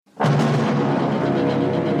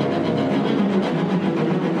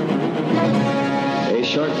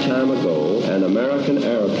time ago, an American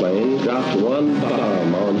airplane dropped one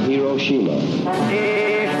bomb on Hiroshima.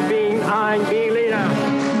 Ich bin ein Berliner.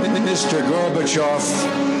 Mr. Gorbachev,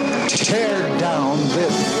 tear down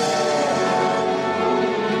this wall.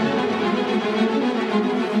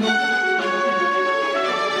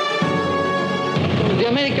 The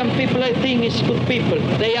American people, I think, is good people.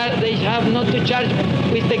 They have not to charge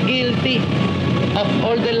with the guilty of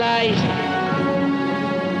all the lies.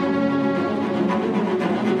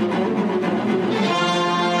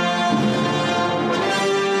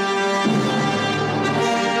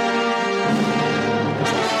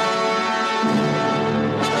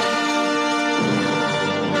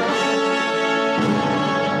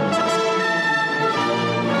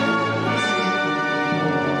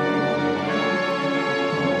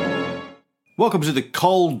 Welcome to the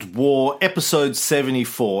Cold War, episode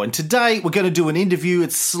 74, and today we're going to do an interview.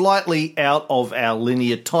 It's slightly out of our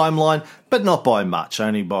linear timeline, but not by much,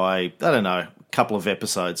 only by, I don't know, a couple of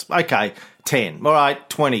episodes. Okay, 10, all right,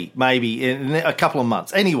 20, maybe, in a couple of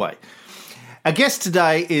months. Anyway, our guest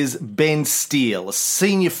today is Benn Steil, a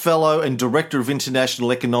senior fellow and director of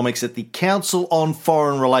international economics at the Council on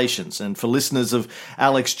Foreign Relations. And for listeners of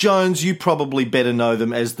Alex Jones, you probably better know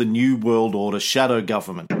them as the New World Order shadow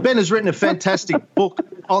government. Ben has written a fantastic book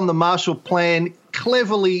on the Marshall Plan,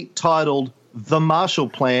 cleverly titled The Marshall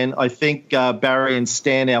Plan. I think Barry and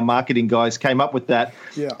Stan, our marketing guys, came up with that.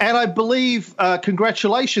 Yeah. And I believe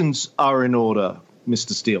congratulations are in order,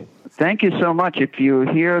 Mr. Steil. Thank you so much. If you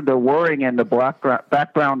hear the whirring in the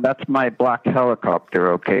background, that's my black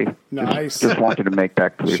helicopter, okay? Nice. Just wanted to make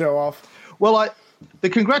that clear. Show off. Well, the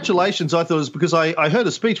congratulations, I thought, is because I heard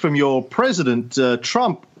a speech from your president,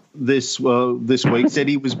 Trump, this week, said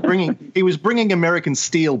he was bringing American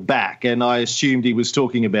steel back, and I assumed he was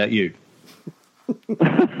talking about you.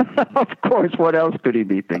 Of course. What else could he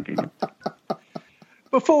be thinking?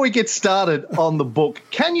 Before we get started on the book,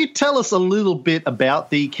 can you tell us a little bit about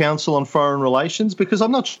the Council on Foreign Relations? Because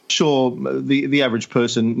I'm not sure the average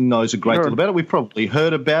person knows a great deal about it. We've probably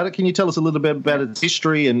heard about it. Can you tell us a little bit about its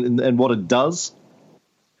history and what it does?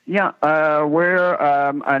 Yeah, we're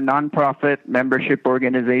a nonprofit membership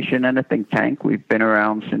organization and a think tank. We've been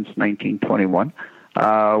around since 1921.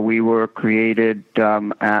 We were created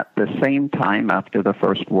at the same time after the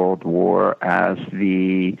First World War as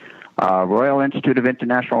the Royal Institute of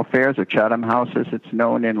International Affairs, or Chatham House as it's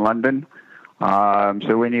known in London.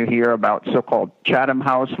 So when you hear about so-called Chatham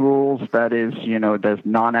House rules, that is, there's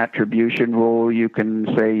non-attribution rule. You can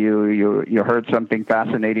say you heard something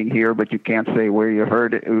fascinating here, but you can't say where you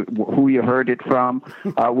heard it, who you heard it from.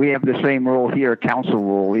 We have the same rule here, council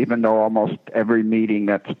rule, even though almost every meeting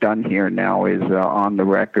that's done here now is on the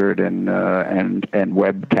record and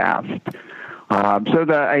webcast.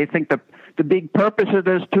 I think the big purpose of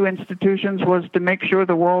those two institutions was to make sure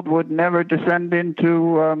the world would never descend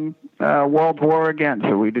into world war again.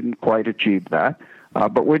 So we didn't quite achieve that.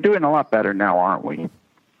 But we're doing a lot better now, aren't we?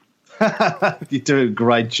 You're doing a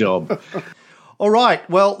great job. All right.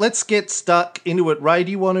 Well, let's get stuck into it. Ray, do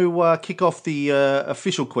you want to kick off the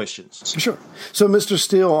official questions? Sure. So, Mr.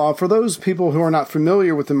 Steil, for those people who are not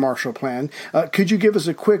familiar with the Marshall Plan, could you give us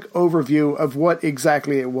a quick overview of what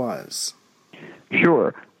exactly it was?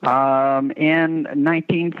 Sure. In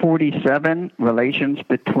 1947, relations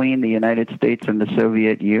between the United States and the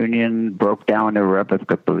Soviet Union broke down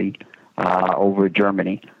irrevocably over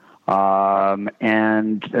Germany.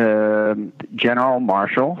 And General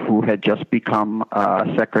Marshall, who had just become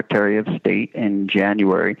Secretary of State in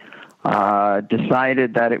January,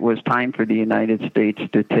 decided that it was time for the United States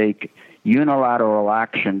to take unilateral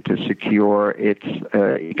action to secure its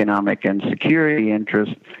economic and security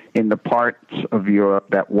interests in the parts of Europe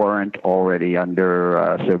that weren't already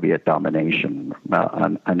under Soviet domination.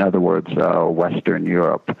 In other words, Western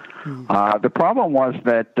Europe. The problem was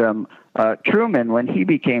that Truman, when he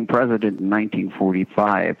became president in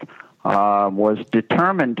 1945, was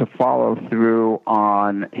determined to follow through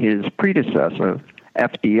on his predecessor,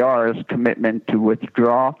 FDR's commitment to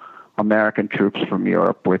withdraw American troops from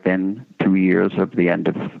Europe within 2 years of the end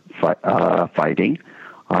of fighting.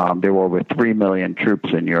 There were over 3 million troops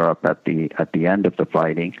in Europe at the end of the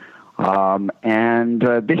fighting. And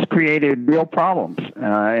this created real problems.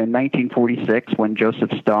 In 1946, when Joseph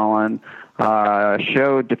Stalin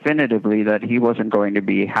showed definitively that he wasn't going to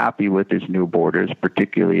be happy with his new borders,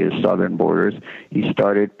 particularly his southern borders, he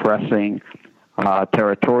started pressing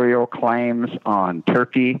territorial claims on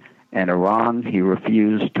Turkey and Iran. He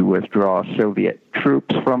refused to withdraw Soviet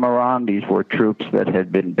troops from Iran. These were troops that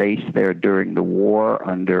had been based there during the war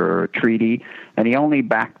under treaty. And he only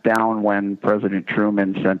backed down when President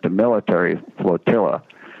Truman sent a military flotilla.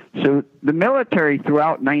 So the military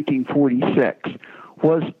throughout 1946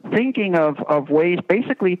 was thinking of ways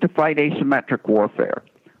basically to fight asymmetric warfare,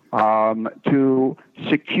 to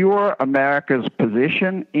secure America's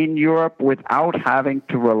position in Europe without having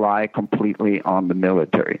to rely completely on the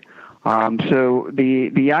military. So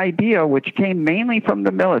the idea, which came mainly from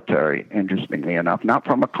the military, interestingly enough, not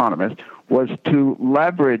from economists, was to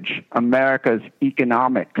leverage America's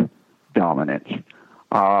economic dominance.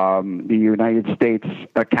 The United States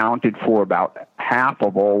accounted for about half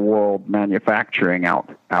of all world manufacturing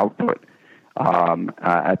output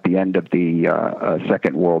at the end of the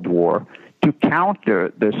Second World War, to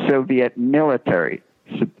counter the Soviet military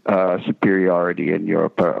superiority in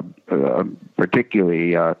Europe,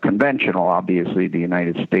 particularly conventional. Obviously, the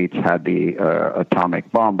United States had the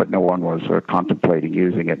atomic bomb, but no one was contemplating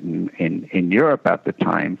using it in Europe at the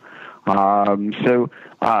time. So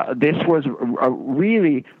this was a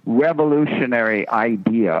really revolutionary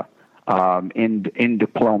idea in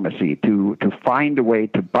diplomacy, to find a way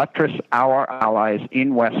to buttress our allies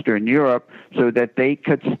in Western Europe so that they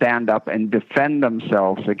could stand up and defend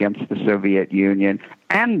themselves against the Soviet Union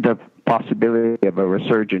and the possibility of a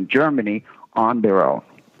resurgent Germany on their own.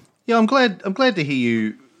 Yeah, I'm glad to hear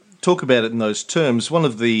you talk about it in those terms. One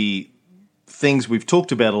of the things we've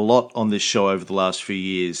talked about a lot on this show over the last few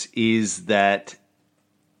years is that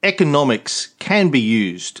economics can be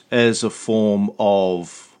used as a form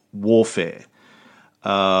of warfare,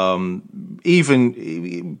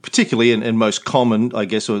 even particularly and most common, I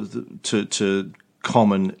guess, to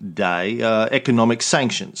common day, economic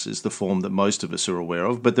sanctions is the form that most of us are aware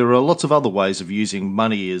of. But there are lots of other ways of using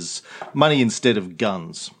money instead of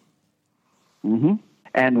guns. Mm-hmm.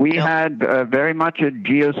 And we had very much a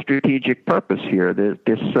geostrategic purpose here.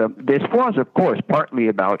 This was, of course, partly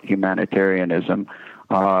about humanitarianism.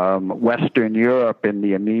 Western Europe, in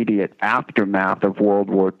the immediate aftermath of World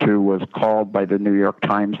War II, was called by the New York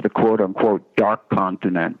Times the quote-unquote dark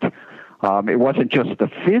continent. It wasn't just the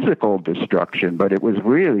physical destruction, but it was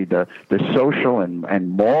really the social and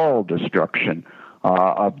moral destruction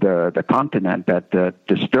of the continent that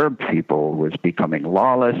disturbed people. It was becoming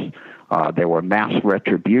lawless. There were mass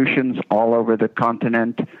retributions all over the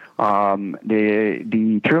continent.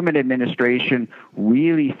 The Truman administration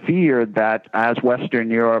really feared that as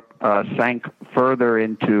Western Europe sank further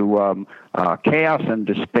into chaos and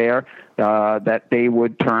despair, that they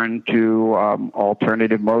would turn to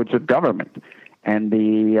alternative modes of government. And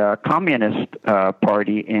the Communist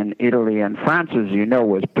Party in Italy and France, as you know,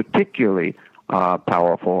 was particularly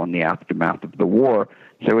powerful in the aftermath of the war.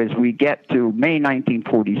 So as we get to May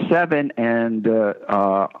 1947 and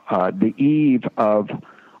the eve of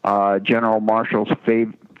General Marshall's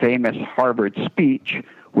famous Harvard speech,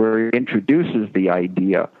 where he introduces the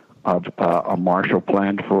idea of a Marshall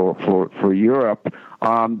Plan for Europe,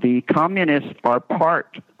 the communists are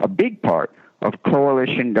a big part of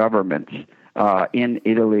coalition governments in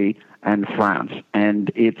Italy and France.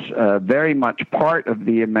 And it's very much part of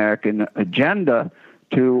the American agenda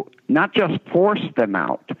to not just force them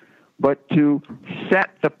out, but to set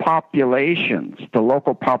the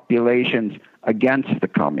local populations against the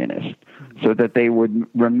communists so that they would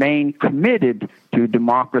remain committed to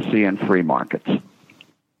democracy and free markets.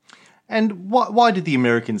 And why did the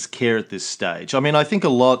Americans care at this stage? I mean, I think a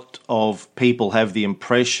lot of people have the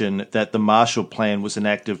impression that the Marshall Plan was an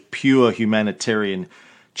act of pure humanitarian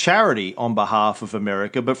charity on behalf of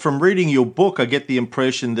America, but from reading your book, I get the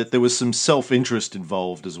impression that there was some self-interest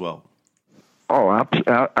involved as well. Oh,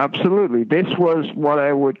 absolutely. This was what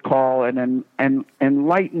I would call an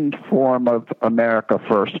enlightened form of America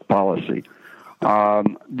First policy.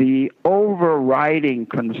 The overriding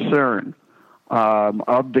concern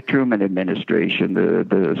of the Truman administration,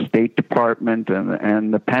 the State Department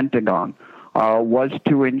and the Pentagon, was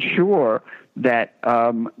to ensure that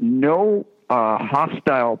no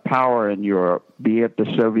hostile power in Europe, be it the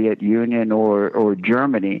Soviet Union or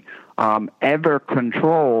Germany, ever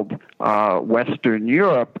controlled Western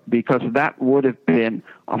Europe, because that would have been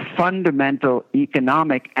a fundamental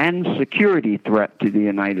economic and security threat to the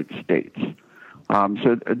United States.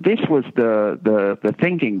 So this was the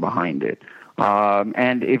thinking behind it.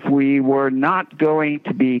 And if we were not going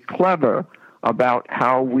to be clever about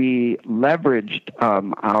how we leveraged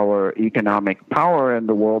our economic power in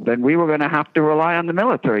the world, then we were going to have to rely on the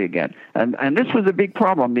military again. And this was a big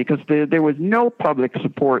problem because there was no public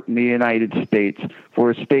support in the United States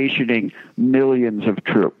for stationing millions of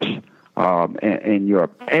troops in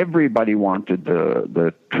Europe. Everybody wanted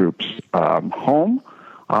the troops home.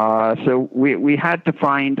 So we had to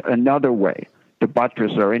find another way to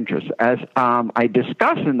buttress our interests. As I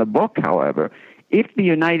discuss in the book, however, if the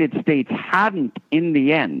United States hadn't, in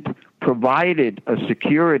the end, provided a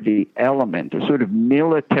security element, a sort of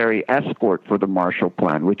military escort for the Marshall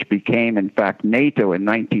Plan, which became, in fact, NATO in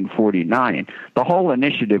 1949, the whole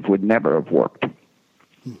initiative would never have worked.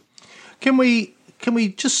 Can we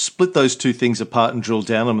just split those two things apart and drill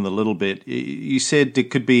down on them a little bit? You said it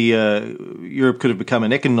could be Europe could have become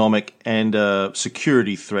an economic and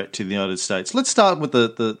security threat to the United States. Let's start with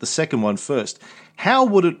the second one first. How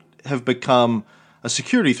would it have become a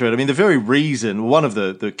security threat? I mean, the very reason, one of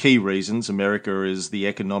the key reasons America is the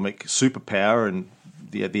economic superpower and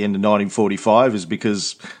at the end of 1945 is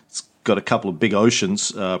because it's got a couple of big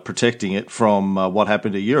oceans protecting it from what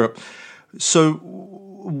happened to Europe. So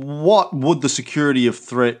what would the security of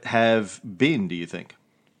threat have been, do you think?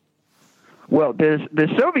 Well,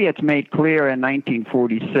 the Soviets made clear in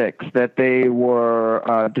 1946 that they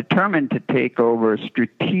were determined to take over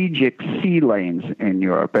strategic sea lanes in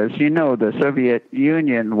Europe. As you know, the Soviet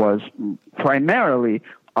Union was primarily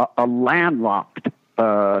a landlocked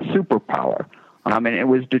superpower, and it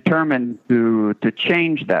was determined to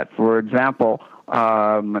change that. For example,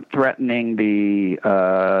 threatening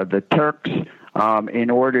the Turks in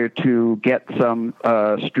order to get some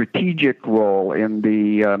strategic role in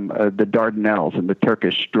the Dardanelles and the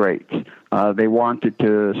Turkish Straits. They wanted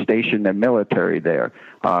to station their military there.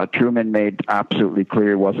 Truman made absolutely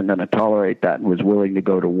clear he wasn't going to tolerate that and was willing to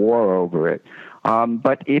go to war over it.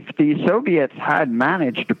 But if the Soviets had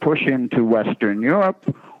managed to push into Western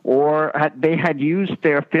Europe, or they had used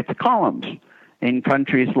their fifth columns in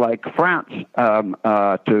countries like France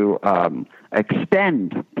to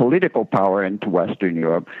extend political power into Western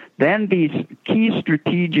Europe, then these key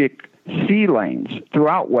strategic sea lanes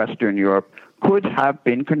throughout Western Europe could have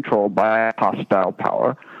been controlled by a hostile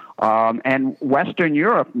power. And Western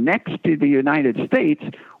Europe, next to the United States,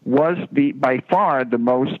 was by far the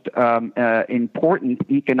most important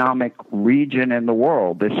economic region in the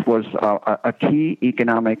world. This was a key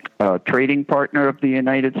economic trading partner of the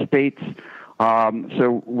United States.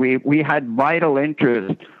 So we had vital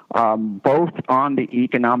interest both on the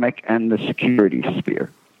economic and the security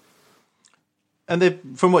sphere. And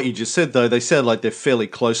from what you just said, though, they sound like they're fairly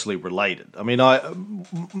closely related. I mean,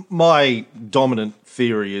 my dominant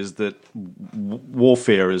theory is that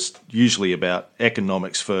warfare is usually about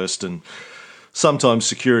economics first and sometimes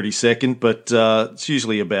security second, but it's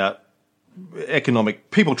usually about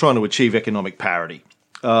people trying to achieve economic parity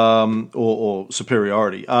or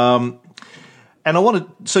superiority. And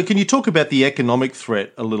so can you talk about the economic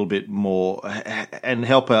threat a little bit more and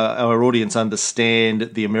help our audience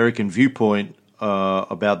understand the American viewpoint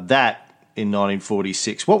about that in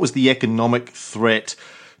 1946? What was the economic threat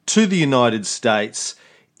to the United States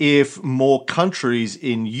if more countries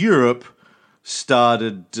in Europe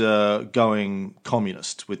started going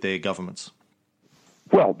communist with their governments?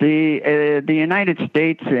 Well, the United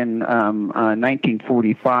States in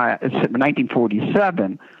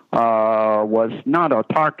 1947 was not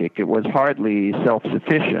autarkic. It was hardly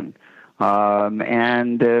self-sufficient.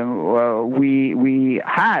 And we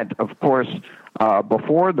had, of course,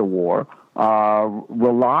 before the war,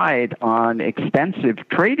 relied on extensive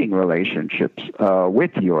trading relationships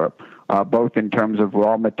with Europe, both in terms of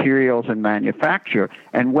raw materials and manufacture.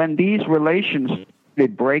 And when these relations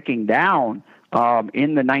started breaking down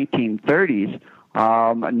in the 1930s,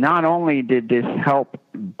 not only did this help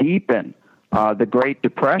deepen the Great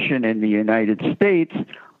Depression in the United States,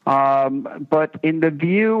 but in the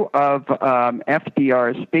view of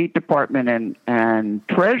FDR's State Department and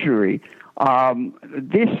Treasury,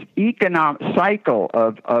 this economic cycle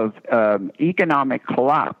of economic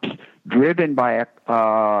collapse driven by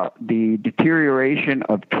the deterioration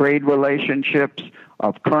of trade relationships,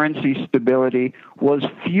 of currency stability, was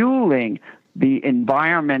fueling the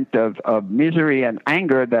environment of misery and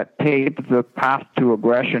anger that paved the path to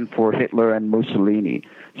aggression for Hitler and Mussolini.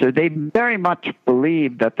 So they very much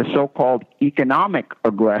believed that the so-called economic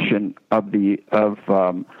aggression of the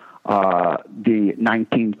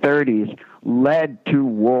 1930s led to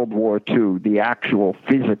World War II, the actual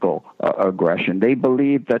physical aggression. They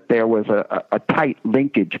believed that there was a tight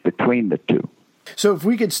linkage between the two. So if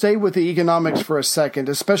we could stay with the economics for a second,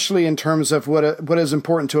 especially in terms of what is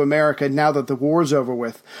important to America now that the war's over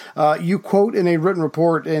with, you quote in a written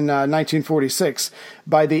report in 1946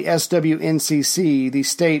 by the SWNCC, the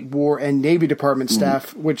State, War, and Navy Department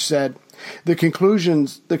staff, which said, The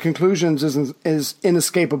conclusions is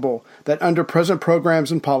inescapable that under present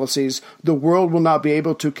programs and policies, the world will not be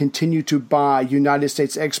able to continue to buy United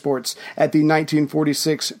States exports at the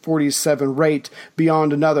 1946-47 rate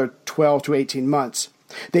beyond another 12 to 18 months.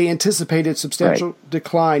 They anticipated substantial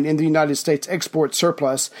decline in the United States export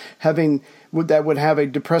surplus, that would have a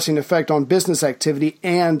depressing effect on business activity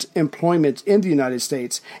and employment in the United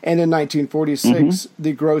States. And in 1946,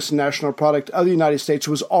 the gross national product of the United States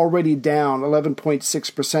was already down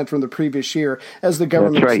 11.6% from the previous year as the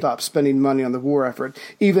government stopped spending money on the war effort.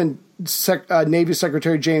 Even Navy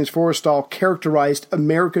Secretary James Forrestal characterized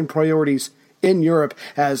American priorities in Europe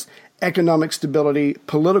as economic stability,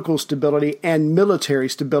 political stability, and military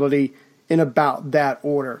stability in about that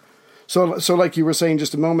order. So like you were saying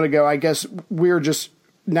just a moment ago, I guess we're just,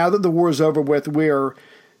 now that the war is over with, we're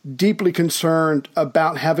deeply concerned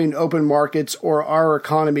about having open markets, or our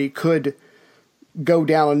economy could go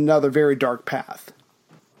down another very dark path.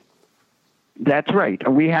 That's right.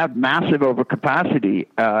 We have massive overcapacity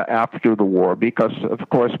after the war because, of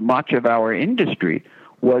course, much of our industry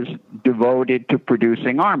was devoted to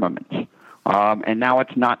producing armaments. And now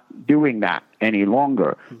it's not doing that any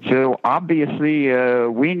longer. So obviously,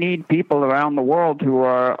 we need people around the world who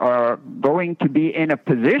are going to be in a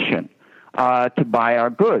position to buy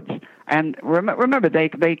our goods. And remember, they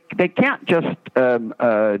can't just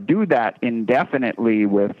do that indefinitely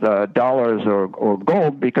with dollars or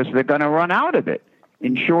gold, because they're going to run out of it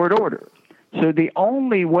in short order. So the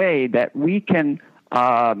only way that we can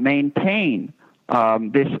maintain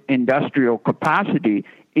this industrial capacity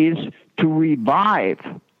is to revive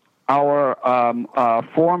our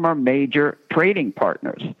former major trading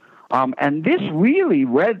partners. And this really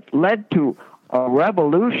led to a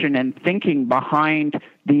revolution in thinking behind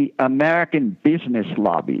the American business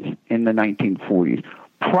lobbies in the 1940s.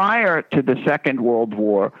 Prior to the Second World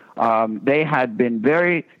War, they had been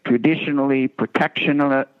very traditionally protectionist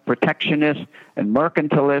and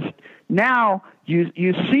mercantilist. Now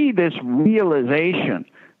you see this realization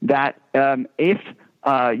that if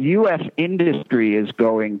U.S. industry is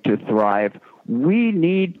going to thrive, we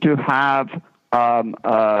need to have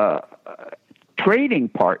trading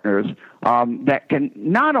partners that can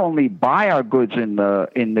not only buy our goods in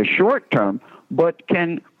the short term, but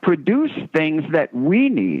can produce things that we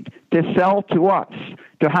need to sell to us,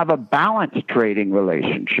 to have a balanced trading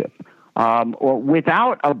relationship. Or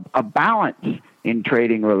without a balance in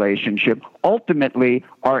trading relationship, ultimately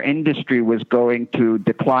our industry was going to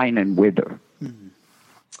decline and wither.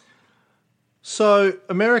 So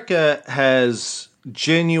America has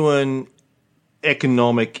genuine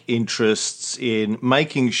economic interests in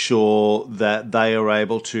making sure that they are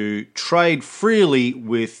able to trade freely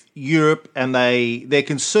with Europe, and their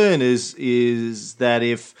concern is that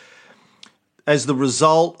if, as the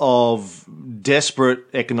result of desperate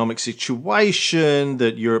economic situation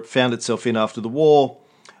that Europe found itself in after the war,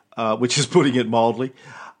 which is putting it mildly,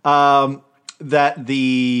 that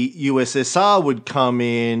the USSR would come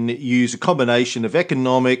in, use a combination of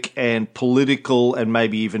economic and political and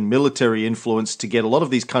maybe even military influence to get a lot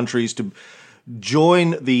of these countries to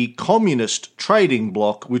join the communist trading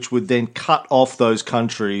bloc, which would then cut off those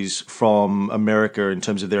countries from America in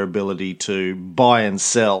terms of their ability to buy and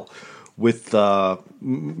sell with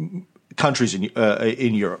countries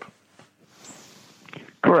in Europe.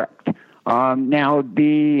 Correct. Now,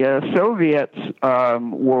 the Soviets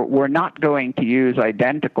were not going to use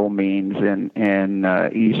identical means in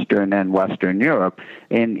Eastern and Western Europe.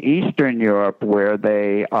 In Eastern Europe, where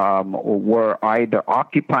they were either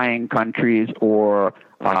occupying countries or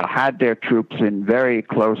had their troops in very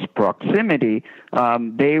close proximity,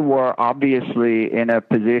 they were obviously in a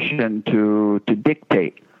position to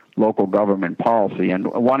dictate local government policy.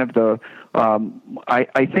 And one of the,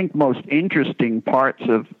 I think, most interesting parts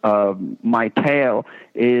of my tale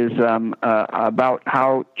is about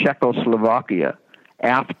how Czechoslovakia,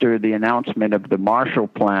 after the announcement of the Marshall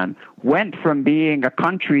Plan, went from being a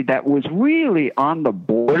country that was really on the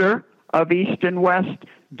border of East and West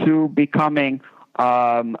to becoming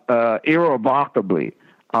irrevocably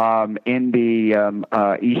in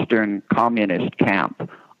the Eastern Communist camp.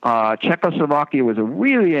 Czechoslovakia was a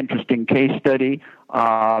really interesting case study.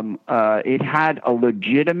 It had a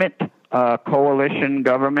legitimate coalition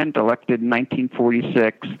government elected in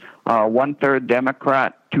 1946, 1/3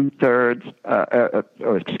 Democrat, 2/3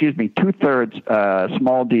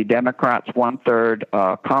 small d Democrats, 1/3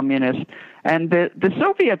 communist. And the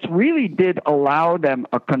Soviets really did allow them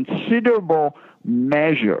a considerable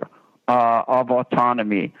measure of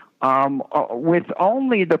autonomy, with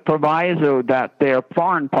only the proviso that their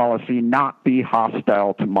foreign policy not be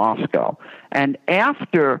hostile to Moscow. And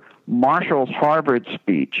after Marshall's Harvard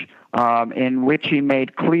speech, in which he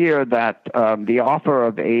made clear that the offer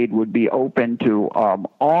of aid would be open to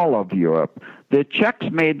all of Europe, the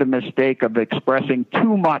Czechs made the mistake of expressing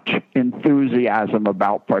too much enthusiasm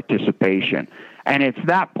about participation. And it's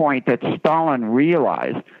that point that Stalin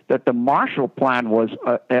realized that the Marshall Plan was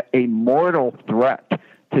a mortal threat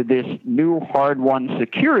to this new hard-won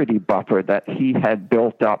security buffer that he had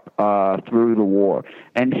built up through the war.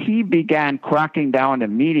 And he began cracking down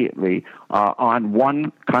immediately on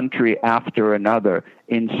one country after another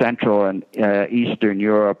in Central and Eastern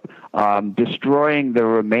Europe, destroying the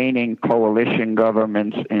remaining coalition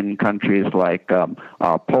governments in countries like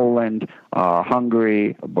Poland,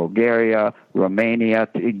 Hungary, Bulgaria, Romania,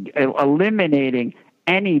 eliminating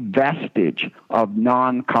any vestige of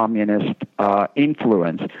non-communist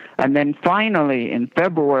influence. And then finally, in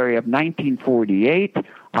February of 1948,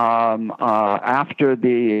 after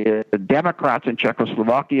the Democrats in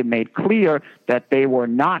Czechoslovakia made clear that they were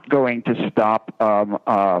not going to stop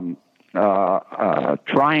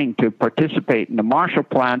trying to participate in the Marshall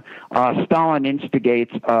Plan, Stalin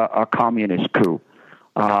instigates a communist coup.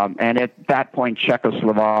 And at that point,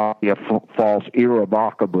 Czechoslovakia falls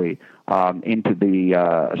irrevocably into the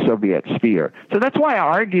Soviet sphere. So that's why I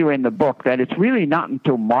argue in the book that it's really not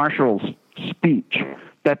until Marshall's speech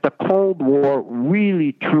that the Cold War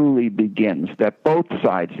really truly begins, that both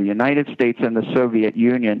sides, the United States and the Soviet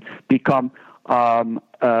Union, become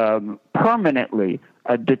permanently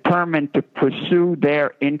determined to pursue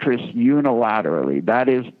their interests unilaterally. That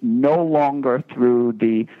is, no longer through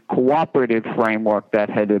the cooperative framework that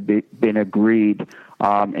had been agreed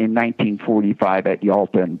in 1945 at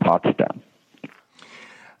Yalta and Potsdam.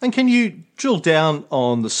 And can you drill down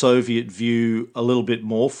on the Soviet view a little bit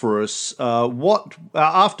more for us? What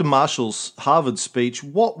after Marshall's Harvard speech,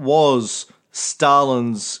 what was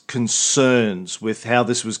Stalin's concerns with how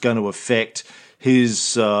this was going to affect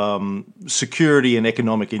his security and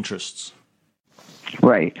economic interests?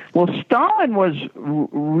 Right. Well, Stalin was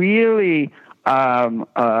really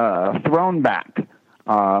thrown back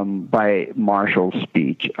by Marshall's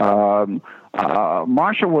speech.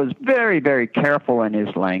 Marshall was very, very careful in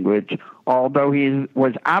his language, although he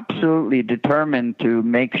was absolutely determined to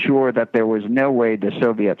make sure that there was no way the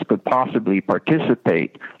Soviets could possibly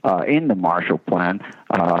participate in the Marshall Plan.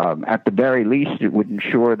 At the very least, it would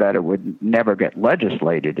ensure that it would never get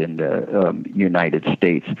legislated in the United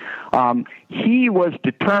States. He was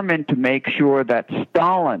determined to make sure that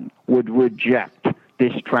Stalin would reject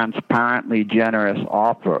this transparently generous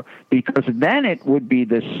offer, because then it would be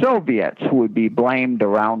the Soviets who would be blamed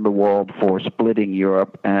around the world for splitting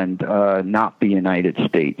Europe and not the United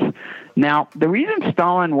States. Now, the reason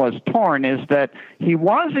Stalin was torn is that he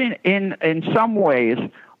was in some ways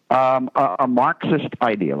a Marxist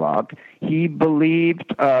ideologue. He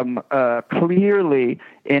believed clearly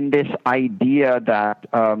in this idea that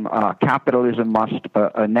capitalism must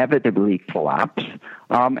inevitably collapse.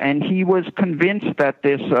 And he was convinced that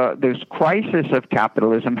this crisis of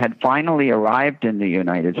capitalism had finally arrived in the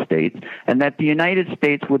United States, and that the United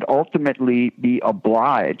States would ultimately be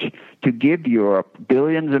obliged to give Europe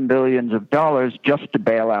billions and billions of dollars just to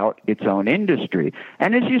bail out its own industry.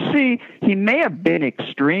 And as you see, he may have been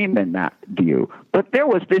extreme in that view, but there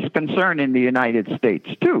was this concern in the United States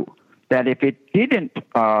too, that if it didn't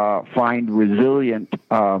find resilient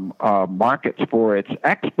markets for its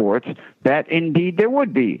exports, that indeed there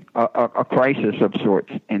would be a crisis of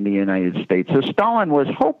sorts in the United States. So Stalin was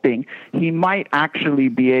hoping he might actually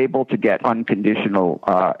be able to get unconditional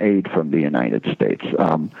aid from the United States.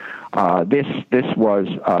 This was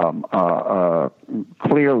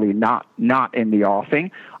clearly not in the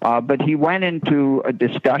offing, but he went into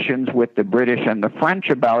discussions with the British and the French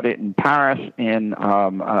about it in Paris in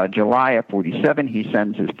July of 1947. He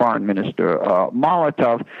sends his foreign minister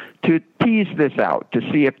Molotov to tease this out, to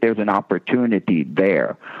see if there's an opportunity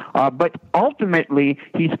there. But ultimately,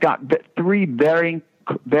 he's got three very,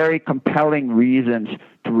 very compelling reasons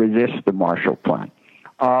to resist the Marshall Plan.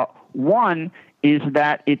 One is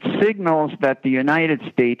that it signals that the United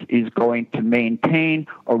States is going to maintain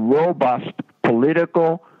a robust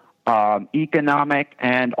political, economic,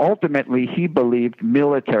 and ultimately, he believed,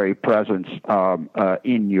 military presence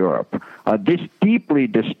in Europe. This deeply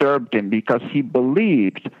disturbed him because he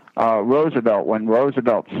believed Roosevelt, when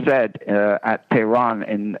Roosevelt said at Tehran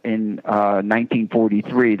in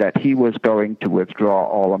 1943 that he was going to withdraw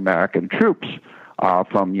all American troops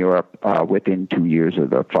from Europe within 2 years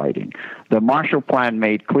of the fighting. The Marshall Plan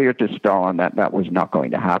made clear to Stalin that that was not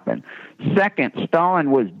going to happen. Second,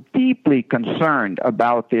 Stalin was deeply concerned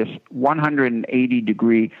about this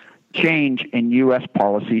 180-degree change in U.S.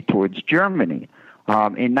 policy towards Germany.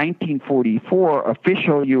 In 1944,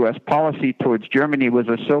 official U.S. policy towards Germany was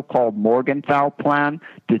a so-called Morgenthau Plan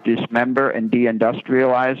to dismember and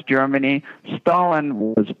deindustrialize Germany. Stalin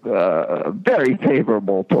was very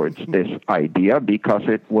favorable towards this idea because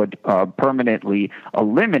it would permanently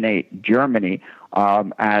eliminate Germany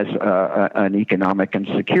as an economic and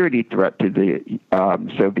security threat to the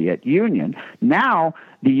Soviet Union. Now,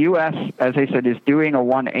 the U.S., as I said, is doing a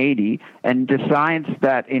 180 and decides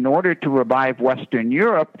that in order to revive Western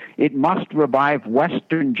Europe, it must revive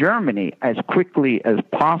Western Germany as quickly as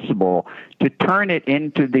possible to turn it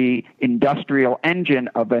into the industrial engine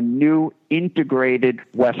of a new integrated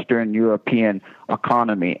Western European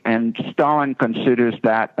economy. And Stalin considers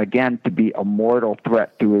that, again, to be a mortal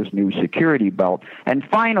threat to his new security belt. And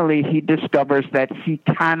finally, he discovers that he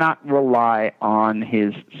cannot rely on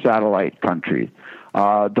his satellite countries.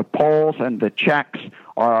 The Poles and the Czechs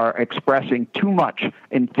are expressing too much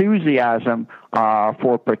enthusiasm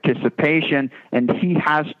for participation, and he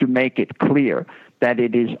has to make it clear that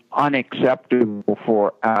it is unacceptable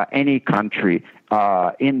for any country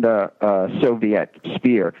in the Soviet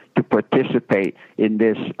sphere to participate in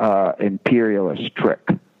this imperialist trick.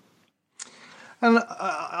 And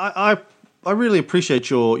I really appreciate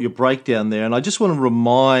your breakdown there, and I just want to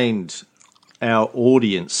remind our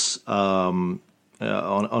audience on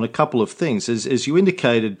a couple of things. As you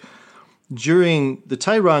indicated, during the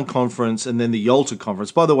Tehran conference and then the Yalta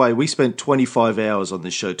conference, by the way, we spent 25 hours on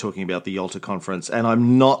this show talking about the Yalta conference, and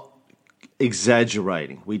I'm not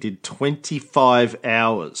exaggerating. We did 25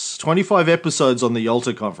 hours, 25 episodes on the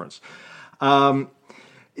Yalta conference.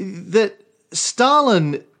 That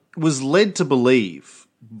Stalin was led to believe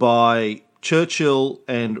by Churchill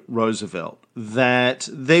and Roosevelt that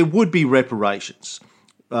there would be reparations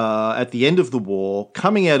at the end of the war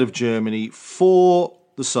coming out of Germany for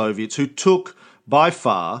the Soviets, who took by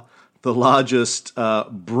far the largest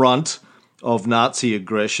brunt of Nazi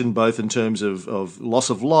aggression, both in terms of loss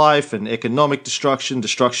of life and economic destruction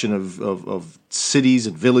of cities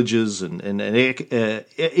and villages and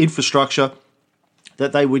infrastructure,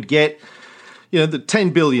 that they would get. You know, the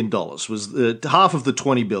 $10 billion was half of the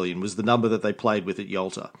 $20 billion was the number that they played with at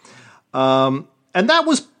Yalta. And that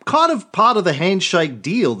was kind of part of the handshake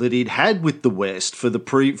deal that he'd had with the West for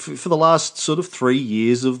the last sort of 3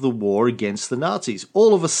 years of the war against the Nazis.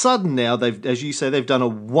 All of a sudden now, as you say, they've done a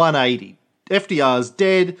 180. FDR's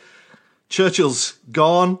dead, Churchill's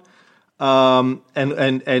gone,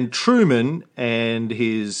 and Truman and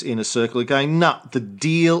his inner circle are going, nah, the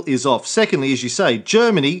deal is off. Secondly, as you say,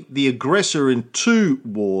 Germany, the aggressor in 2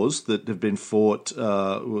 wars that have been fought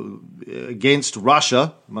against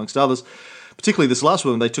Russia, amongst others, particularly this last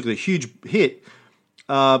one, they took a huge hit.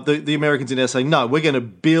 The Americans are now saying, no, we're going to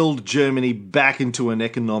build Germany back into an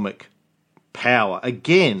economic power.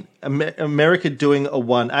 Again, America doing a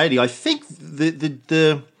 180. I think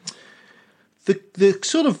the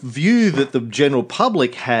sort of view that the general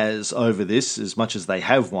public has over this, as much as they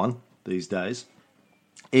have one these days,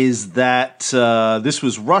 is that this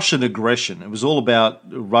was Russian aggression. It was all about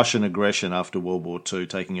Russian aggression after World War II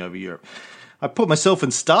taking over Europe. I put myself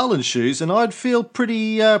in Stalin's shoes, and I'd feel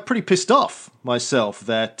pretty pissed off myself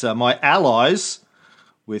that my allies,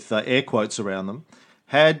 with air quotes around them,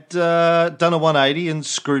 had done a 180 and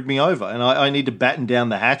screwed me over, and I need to batten down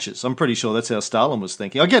the hatches. I'm pretty sure that's how Stalin was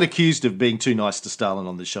thinking. I get accused of being too nice to Stalin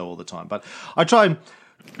on this show all the time, but I try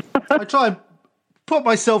and put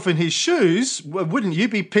myself in his shoes. Wouldn't you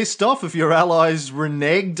be pissed off if your allies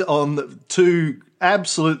reneged on the 2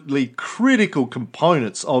 absolutely critical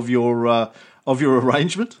components of your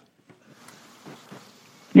arrangement?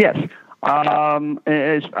 Yes.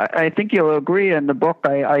 I think you'll agree in the book,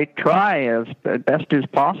 I try as best as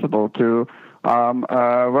possible to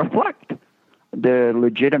reflect the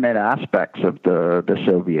legitimate aspects of the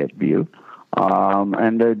Soviet view.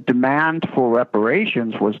 And the demand for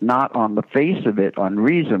reparations was not on the face of it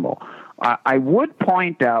unreasonable. I would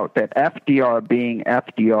point out that FDR, being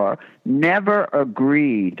FDR, never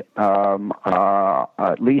agreed,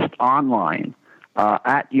 at least online,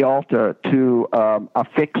 at Yalta to a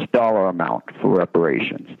fixed dollar amount for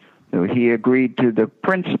reparations. So he agreed to the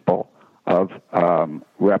principle of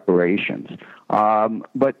reparations.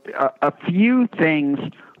 But a few things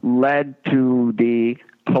led to the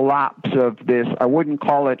collapse of this, I wouldn't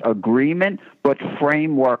call it agreement, but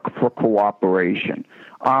framework for cooperation.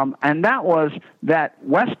 And that was that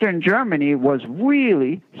Western Germany was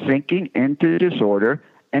really sinking into disorder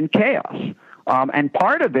and chaos. And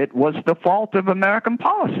part of it was the fault of American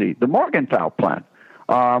policy, the Morgenthau Plan.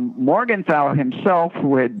 Morgenthau himself,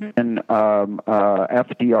 who had been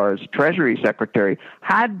FDR's Treasury Secretary,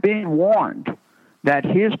 had been warned that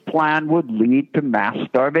his plan would lead to mass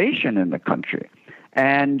starvation in the country.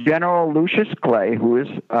 And General Lucius Clay, who is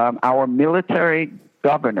our military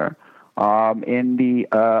governor in the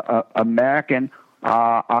American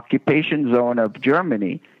occupation zone of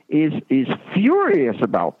Germany, is furious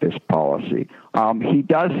about this policy. He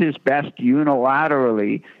does his best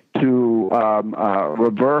unilaterally to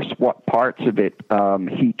reverse what parts of it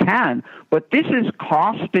he can, but this is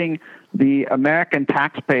costing the American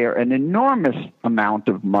taxpayer an enormous amount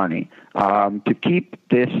of money to keep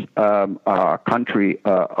this country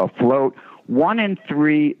afloat. 1 in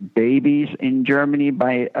 3 babies in Germany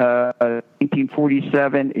by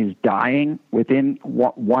 1947 is dying within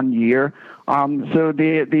 1 year. So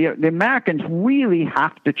the Americans really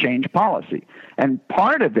have to change policy. And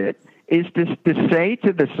part of it is to say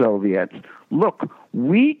to the Soviets, look,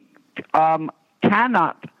 we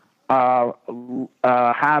cannot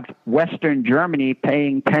have Western Germany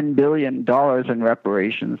paying $10 billion in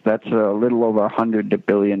reparations. That's a little over $100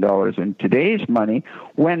 billion in today's money,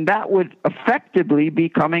 when that would effectively be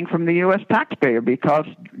coming from the U.S. taxpayer, because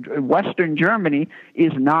Western Germany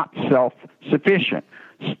is not self-sufficient.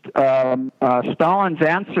 Stalin's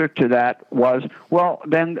answer to that was, well,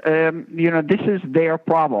 then, this is their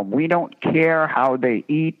problem. We don't care how they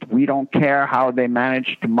eat. We don't care how they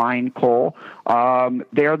manage to mine coal.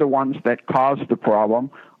 They're the ones that caused the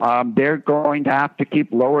problem. They're going to have to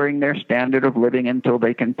keep lowering their standard of living until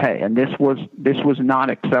they can pay. And this was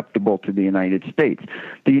not acceptable to the United States.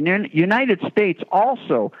 The United States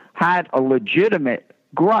also had a legitimate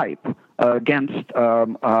gripe against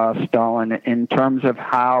Stalin in terms of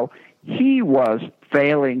how he was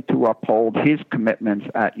failing to uphold his commitments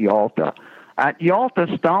at Yalta. At Yalta,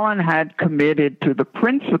 Stalin had committed to the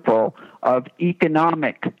principle of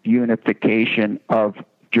economic unification of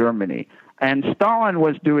Germany. And Stalin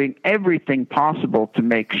was doing everything possible to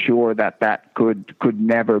make sure that could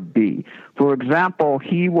never be. For example,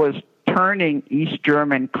 he was turning East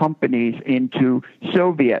German companies into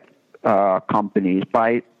Soviet companies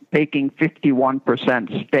by taking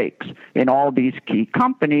 51% stakes in all these key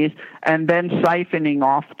companies, and then siphoning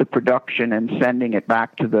off the production and sending it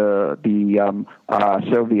back to the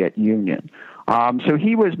Soviet Union. So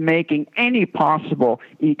he was making any possible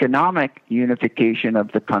economic unification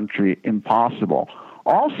of the country impossible.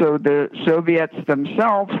 Also, the Soviets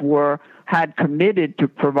themselves had committed to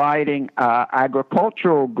providing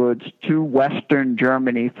agricultural goods to Western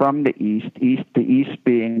Germany from the East, the East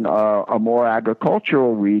being a more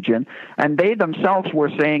agricultural region, and they themselves were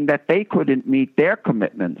saying that they couldn't meet their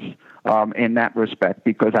commitments in that respect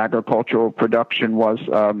because agricultural production was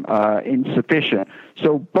insufficient.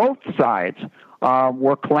 So both sides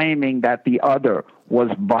were claiming that the other was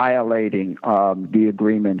violating the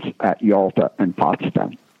agreements at Yalta and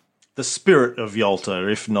Potsdam. The spirit of Yalta,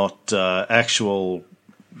 if not actual,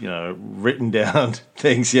 written down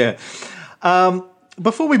things, yeah.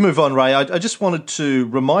 Before we move on, Ray, I just wanted to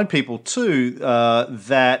remind people too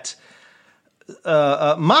that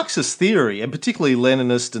Marxist theory, and particularly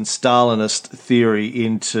Leninist and Stalinist theory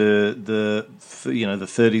into the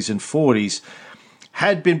 30s and 40s,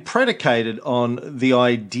 had been predicated on the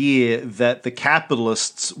idea that the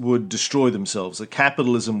capitalists would destroy themselves, that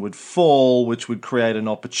capitalism would fall, which would create an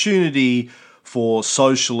opportunity for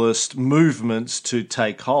socialist movements to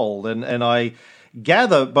take hold. And I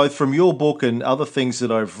gather, both from your book and other things that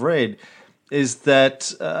I've read, is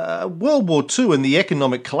that World War II and the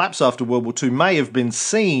economic collapse after World War II may have been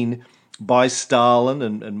seen by Stalin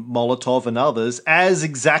and Molotov and others as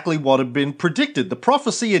exactly what had been predicted. The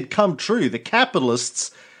prophecy had come true. The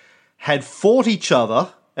capitalists had fought each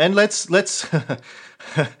other, and let's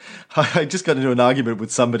I just got into an argument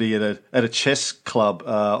with somebody at a chess club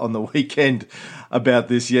on the weekend about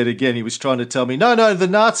this yet again. He was trying to tell me, no, the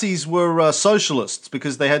Nazis were socialists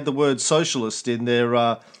because they had the word socialist in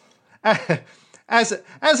their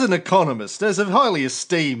As an economist, as a highly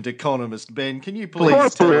esteemed economist, Ben, can you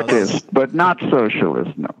please tell us? But not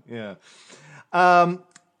socialist, no. Yeah.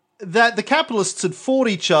 That the capitalists had fought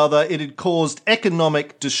each other, it had caused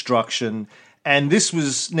economic destruction, and this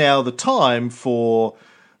was now the time for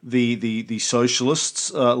the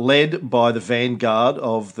socialists, led by the vanguard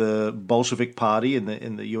of the Bolshevik Party in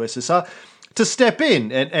the USSR, to step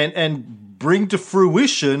in and bring to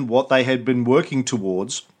fruition what they had been working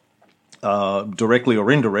towards, directly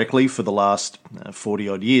or indirectly, for the last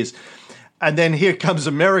 40-odd years. And then here comes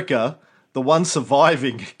America, the one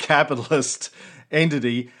surviving capitalist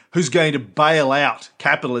entity, who's going to bail out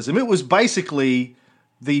capitalism. It was basically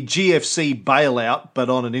the GFC bailout, but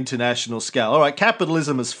on an international scale. All right,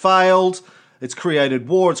 capitalism has failed. It's created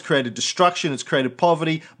war, it's created destruction, it's created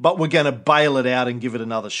poverty, but we're going to bail it out and give it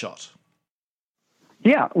another shot.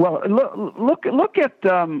 Yeah, well, look at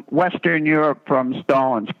Western Europe from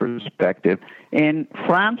Stalin's perspective. In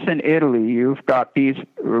France and Italy, you've got these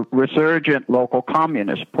resurgent local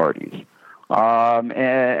communist parties.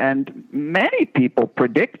 And many people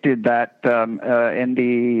predicted that in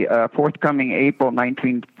the forthcoming April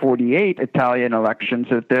 1948 Italian elections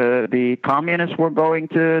that the communists were going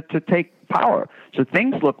to take power. So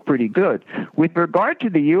things look pretty good. With regard to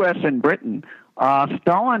the U.S. and Britain,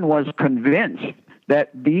 Stalin was convinced that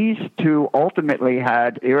these two ultimately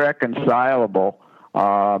had irreconcilable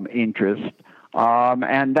interests,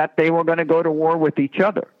 and that they were going to go to war with each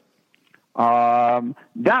other.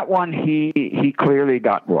 That one he clearly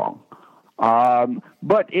got wrong.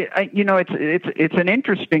 But it's an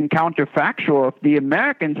interesting counterfactual. If the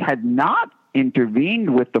Americans had not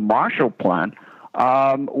intervened with the Marshall Plan,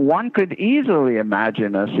 one could easily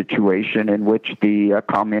imagine a situation in which the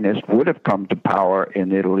communists would have come to power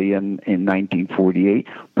in Italy in 1948,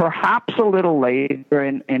 perhaps a little later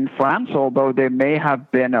in France, although there may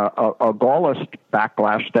have been a Gaullist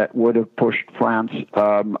backlash that would have pushed France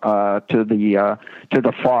to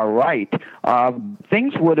the far right.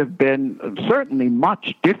 Things would have been certainly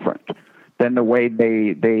much different than the way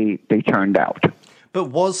they turned out. But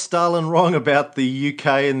was Stalin wrong about the UK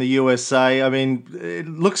and the USA? I mean, it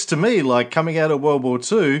looks to me like coming out of World War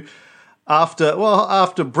II,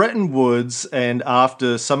 after Bretton Woods and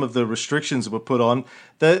after some of the restrictions were put on,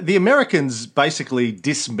 the Americans basically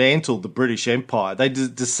dismantled the British Empire. They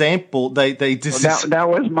That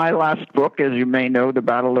was my last book, as you may know, The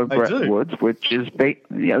Battle of Bretton Woods, which is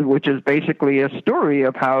basically a story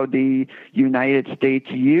of how the United States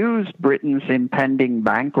used Britain's impending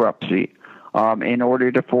bankruptcy in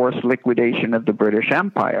order to force liquidation of the British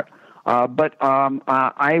Empire. But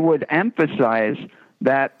I would emphasize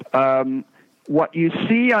that what you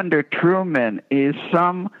see under Truman is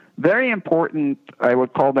some very important, I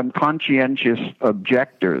would call them conscientious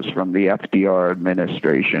objectors from the FDR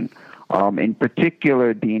administration, in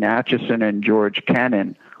particular Dean Acheson and George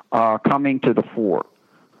Kennan, coming to the fore.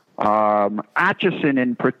 Acheson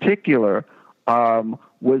in particular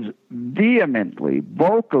was vehemently,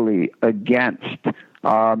 vocally against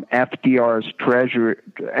FDR's treasury,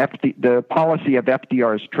 the policy of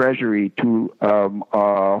FDR's treasury to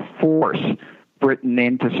force Britain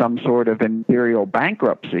into some sort of imperial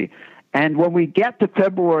bankruptcy. And when we get to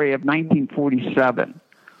February of 1947,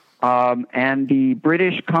 and the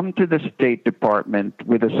British come to the State Department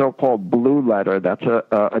with a so-called blue letter, that's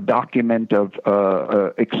a document of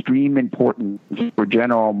extreme importance for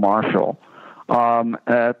General Marshall,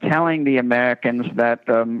 telling the Americans that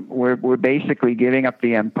we're basically giving up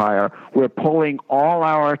the empire. We're pulling all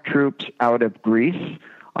our troops out of Greece,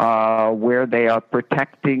 where they are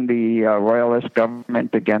protecting the royalist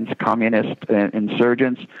government against communist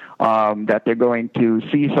insurgents, that they're going to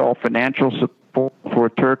cease all financial support for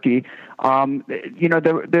Turkey.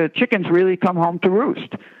 The chickens really come home to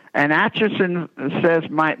roost. And Acheson says,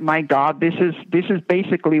 my God, this is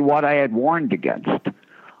basically what I had warned against.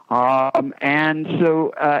 And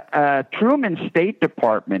so Truman's State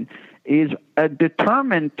Department is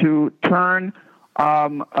determined to turn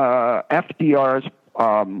FDR's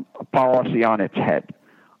policy on its head.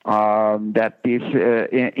 That this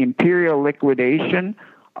imperial liquidation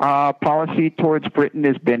policy towards Britain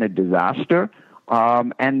has been a disaster,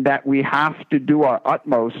 and that we have to do our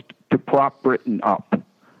utmost to prop Britain up,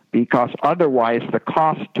 because otherwise the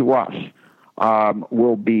cost to us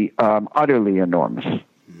will be utterly enormous.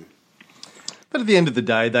 But at the end of the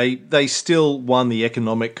day, they still won the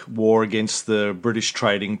economic war against the British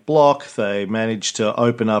trading bloc. They managed to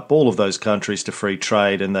open up all of those countries to free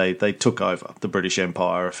trade, and they took over the British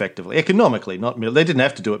Empire effectively. Economically, they didn't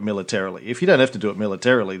have to do it militarily. If you don't have to do it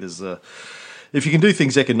militarily, if you can do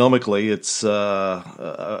things economically, it's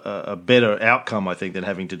a better outcome, I think, than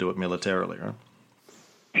having to do it militarily, right?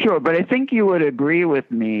 Sure, but I think you would agree with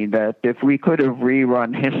me that if we could have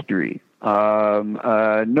rerun history,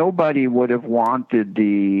 nobody would have wanted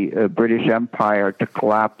the British Empire to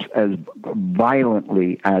collapse as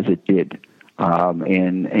violently as it did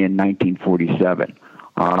in 1947.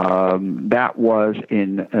 That was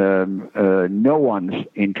in no one's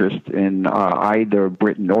interest in either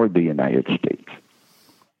Britain or the United States.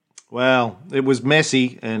 Well, it was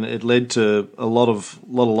messy, and it led to a lot of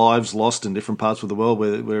lives lost in different parts of the world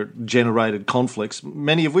where it generated conflicts,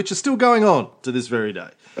 many of which are still going on to this very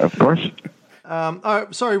day. Of course.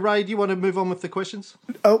 Sorry, Ray, do you want to move on with the questions?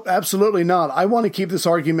 Oh, absolutely not. I want to keep this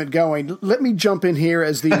argument going. Let me jump in here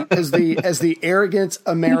as the arrogant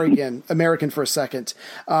American for a second.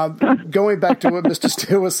 Going back to what Mr.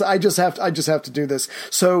 Steil was, I just have to do this.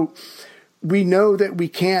 So we know that we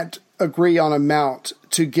can't agree on amount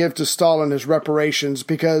to give to Stalin as reparations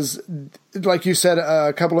because, like you said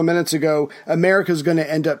a couple of minutes ago, America's going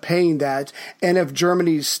to end up paying that. And if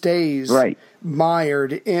Germany stays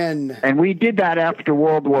mired in... And we did that after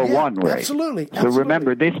World War I, right? Absolutely. So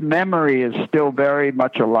remember, this memory is still very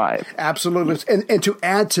much alive. Absolutely. And to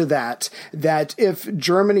add to that if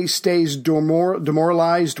Germany stays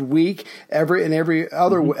demoralized, weak, every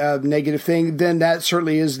other negative thing, then that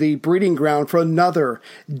certainly is the breeding ground for another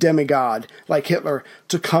demigod like Hitler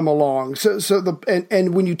to come along.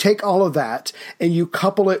 And when you take all of that and you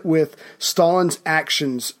couple it with Stalin's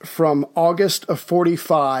actions from August of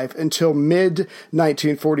 45 until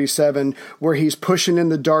mid-1947, where he's pushing in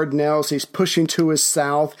the Dardanelles, he's pushing to his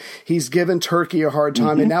south, he's given Turkey a hard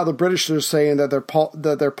time, and now the British are saying that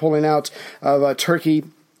they're pulling out of Turkey.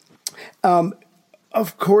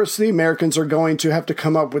 Of course, the Americans are going to have to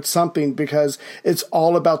come up with something because it's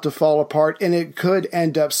all about to fall apart, and it could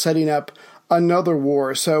end up setting up another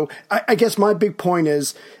war. So I guess my big point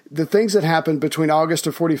is the things that happened between August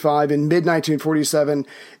of 45 and mid-1947,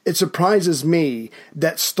 it surprises me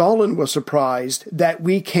that Stalin was surprised that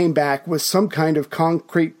we came back with some kind of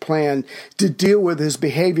concrete plan to deal with his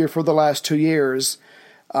behavior for the last 2 years.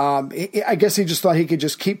 I guess he just thought he could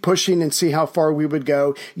just keep pushing and see how far we would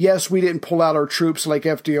go. Yes, we didn't pull out our troops like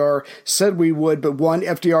FDR said we would, but one,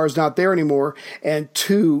 FDR is not there anymore, and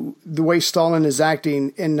two, the way Stalin is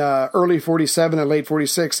acting in early 47 and late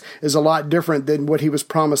 46 is a lot different than what he was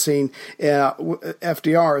promising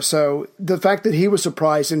FDR. So the fact that he was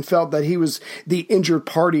surprised and felt that he was the injured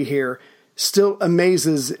party here still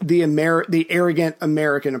amazes the arrogant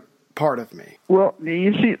American part of me. Well,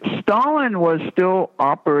 you see, Stalin was still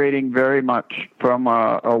operating very much from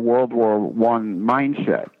a World War I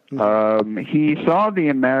mindset. He saw the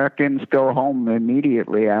Americans go home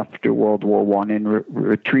immediately after World War I and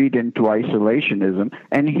retreat into isolationism,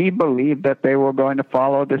 and he believed that they were going to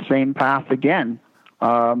follow the same path again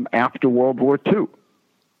after World War II.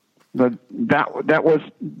 But that was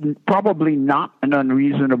probably not an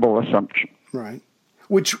unreasonable assumption. Right.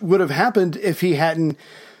 Which would have happened if he hadn't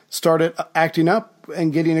started acting up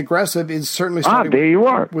and getting aggressive. Is certainly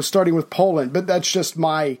starting with Poland, but that's just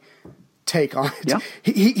my take on it. Yeah.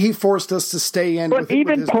 He forced us to stay in. But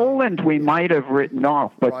even Poland, we might have written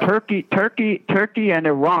off. But Turkey, and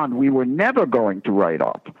Iran, we were never going to write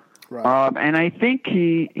off. Right. And I think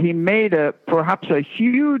he made perhaps a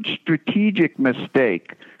huge strategic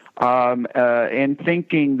mistake in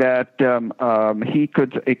thinking that he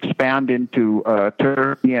could expand into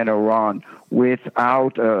Turkey and Iran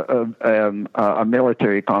without a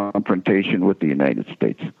military confrontation with the United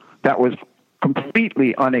States. That was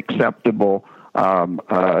completely unacceptable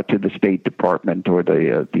to the State Department or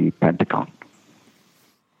the Pentagon.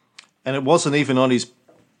 And it wasn't even on his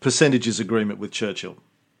percentages agreement with Churchill.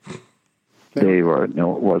 No,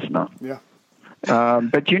 it was not. Yeah.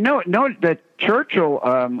 But note that Churchill,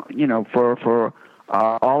 for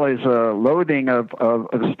all his loathing of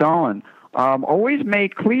Stalin, always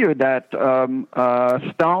made clear that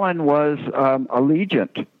Stalin was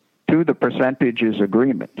allegiant to the percentages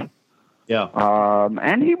agreement. Yeah.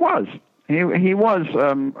 And he was. He was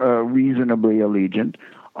reasonably allegiant.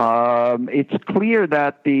 It's clear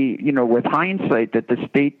that with hindsight, that the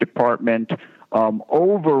State Department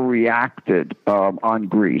overreacted on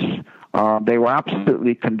Greece. They were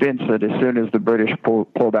absolutely convinced that as soon as the British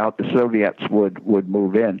pulled out, the Soviets would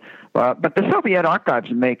move in. But the Soviet archives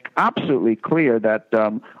make absolutely clear that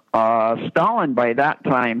Stalin, by that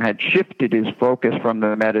time, had shifted his focus from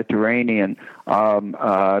the Mediterranean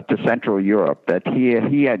to Central Europe, that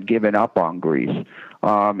he had given up on Greece.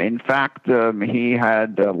 In fact, he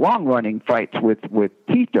had long-running fights with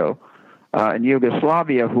Tito in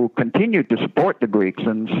Yugoslavia, who continued to support the Greeks,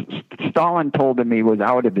 and Stalin told him he was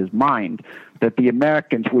out of his mind, that the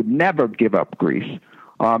Americans would never give up Greece,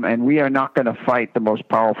 and we are not going to fight the most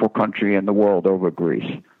powerful country in the world over Greece.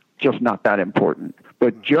 Just not that important.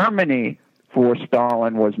 But Germany, for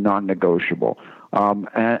Stalin, was non-negotiable.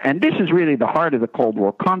 And this is really the heart of the Cold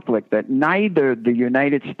War conflict, that neither the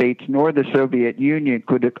United States nor the Soviet Union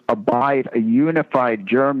could abide a unified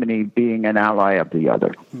Germany being an ally of the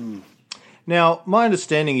other. Now, my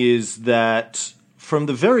understanding is that from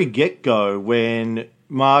the very get-go, when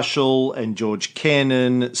Marshall and George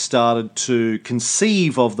Kennan started to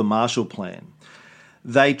conceive of the Marshall Plan,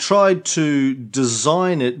 they tried to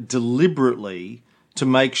design it deliberately to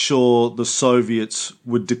make sure the Soviets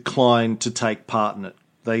would decline to take part in it.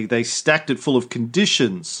 They stacked it full of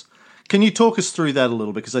conditions. Can you talk us through that a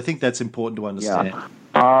little bit? Because I think that's important to understand.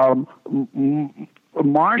 Yeah.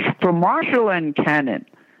 For Marshall and Kennan,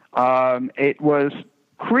 it was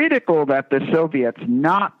critical that the Soviets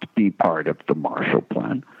not be part of the Marshall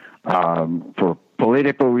Plan for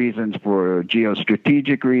political reasons, for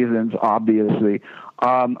geostrategic reasons, obviously.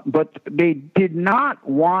 But they did not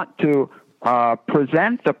want to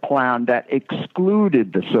present a plan that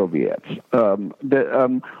excluded the Soviets.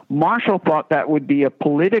 Marshall thought that would be a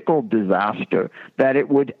political disaster, that it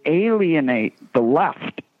would alienate the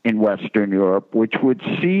left in Western Europe, which would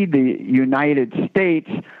see the United States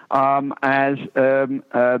as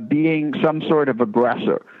being some sort of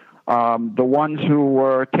aggressor, the ones who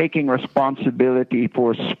were taking responsibility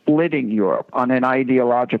for splitting Europe on an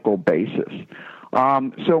ideological basis.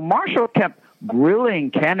 So Marshall kept grilling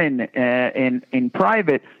Kennan in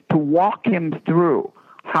private to walk him through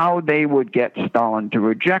how they would get Stalin to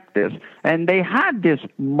reject this. And they had this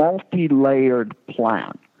multi-layered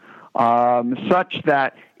plan, such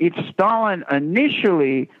that if Stalin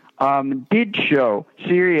initially did show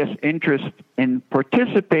serious interest in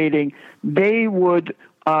participating, they would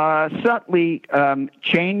subtly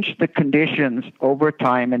change the conditions over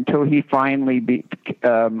time until he finally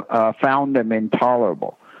found them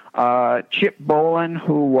intolerable. Chip Bolin,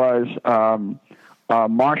 who was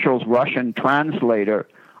Marshall's Russian translator,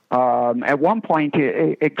 at one point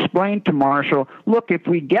explained to Marshall, look, if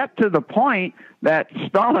we get to the point that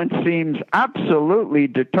Stalin seems absolutely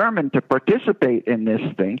determined to participate in this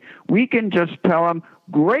thing, we can just tell him,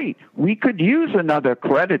 great, we could use another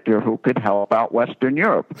creditor who could help out Western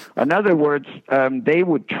Europe. In other words, they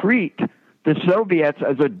would treat the Soviets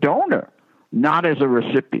as a donor, not as a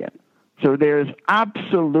recipient. So there's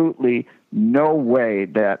absolutely no way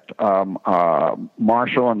that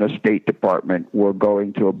Marshall and the State Department were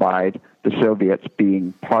going to abide the Soviets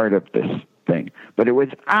being part of this thing. But it was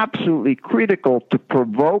absolutely critical to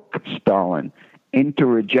provoke Stalin into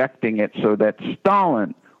rejecting it so that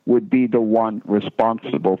Stalin would be the one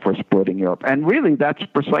responsible for splitting Europe. And really, that's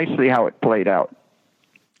precisely how it played out.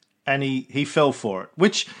 And he fell for it,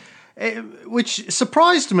 which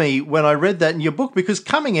surprised me when I read that in your book, because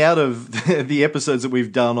coming out of the episodes that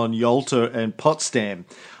we've done on Yalta and Potsdam,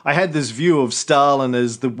 I had this view of Stalin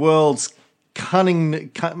as the world's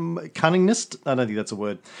cunningest, I don't think that's a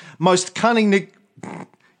word, most cunningest,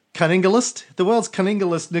 the world's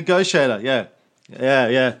cunningest negotiator.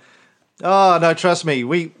 Yeah. Oh, no, trust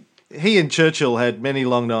me, he and Churchill had many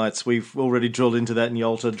long nights. We've already drilled into that in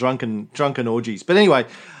Yalta, drunken orgies. But anyway,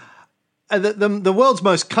 the world's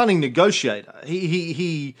most cunning negotiator.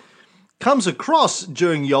 He comes across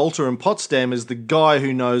during Yalta and Potsdam as the guy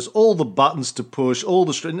who knows all the buttons to push, all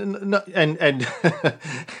the and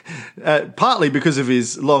partly because of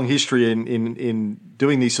his long history in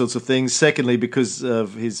doing these sorts of things. Secondly, because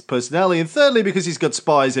of his personality, and thirdly, because he's got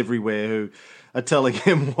spies everywhere who are telling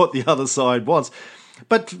him what the other side wants.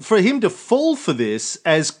 But for him to fall for this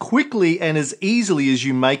as quickly and as easily as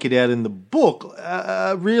you make it out in the book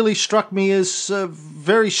really struck me as a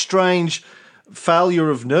very strange failure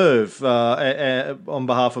of nerve on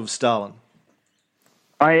behalf of Stalin.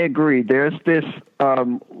 I agree. There's this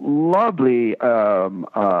lovely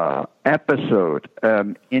episode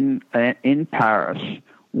in Paris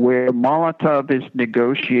where Molotov is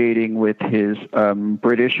negotiating with his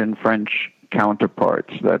British and French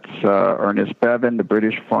counterparts. That's Ernest Bevin, the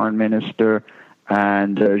British foreign minister,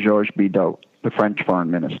 and Georges Bidault, the French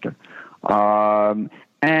foreign minister.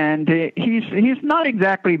 And he's not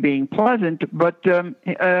exactly being pleasant, but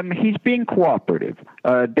he's being cooperative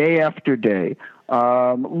day after day,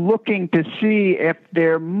 looking to see if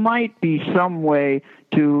there might be some way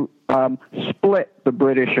to split the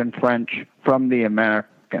British and French from the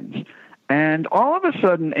Americans. And all of a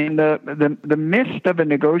sudden, in the midst of a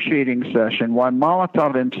negotiating session, while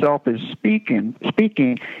Molotov himself is speaking,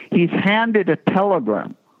 he's handed a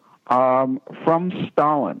telegram from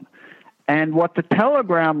Stalin. And what the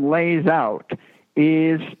telegram lays out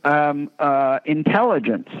is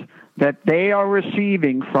intelligence that they are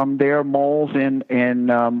receiving from their moles in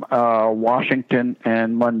Washington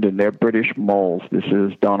and London, their British moles. This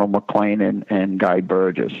is Donald Maclean and Guy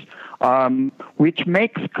Burgess, which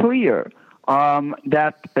makes clear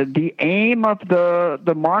that the aim of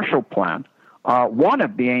the Marshall Plan, one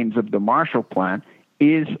of the aims of the Marshall Plan,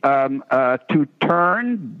 is to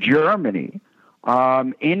turn Germany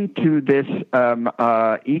into this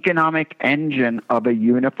economic engine of a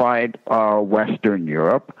unified Western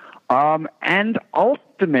Europe, and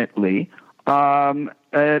ultimately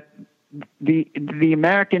the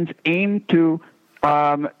Americans aim to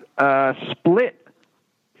split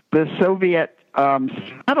the Soviet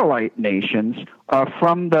satellite nations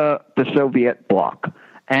from the Soviet bloc.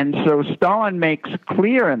 And so Stalin makes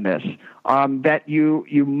clear in this that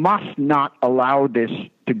you must not allow this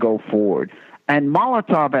to go forward. And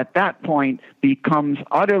Molotov at that point becomes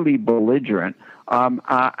utterly belligerent.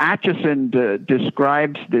 Atchison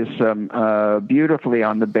describes this beautifully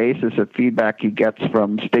on the basis of feedback he gets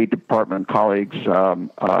from State Department colleagues who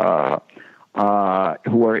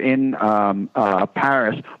are in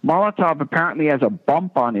Paris. Molotov apparently has a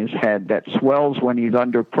bump on his head that swells when he's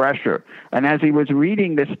under pressure. And as he was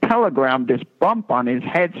reading this telegram, this bump on his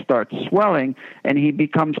head starts swelling, and he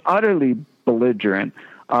becomes utterly belligerent.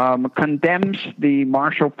 Condemns the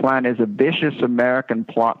Marshall Plan as a vicious American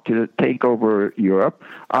plot to take over Europe,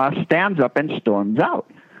 stands up and storms out.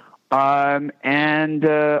 And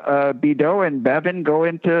Bideau and Bevin go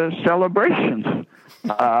into celebrations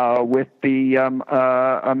with the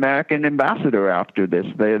American ambassador after this.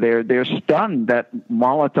 They're stunned that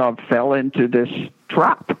Molotov fell into this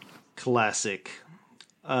trap. Classic.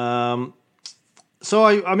 So,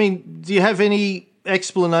 I mean, do you have any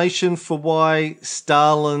explanation for why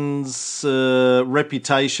Stalin's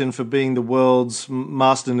reputation for being the world's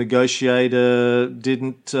master negotiator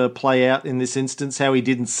didn't play out in this instance? How he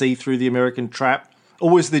didn't see through the American trap?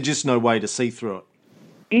 Or was there just no way to see through it?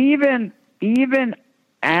 Even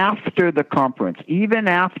after the conference, even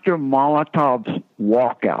after Molotov's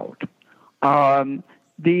walkout,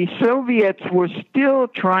 the Soviets were still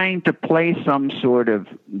trying to play some sort of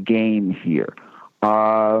game here.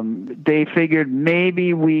 They figured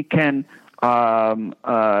maybe we can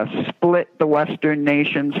split the Western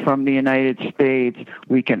nations from the United States.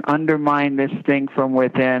 We can undermine this thing from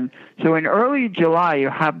within. So in early July, you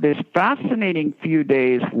have this fascinating few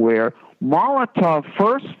days where Molotov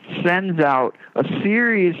first sends out a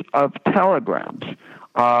series of telegrams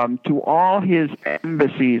to all his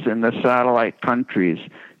embassies in the satellite countries,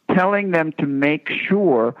 telling them to make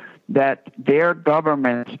sure that their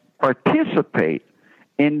governments participate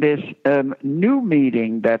in this new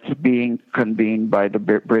meeting that's being convened by the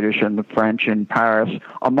British and the French in Paris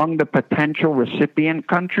among the potential recipient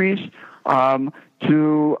countries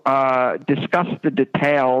to discuss the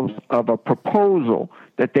details of a proposal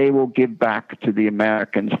that they will give back to the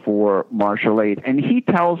Americans for Marshall Aid. And he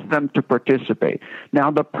tells them to participate.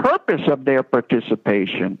 Now, the purpose of their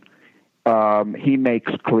participation, he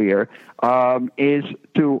makes clear, is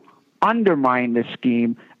to undermine the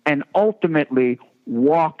scheme and ultimately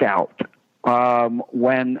walk out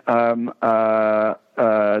when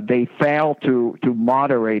they fail to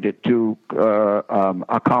moderate it to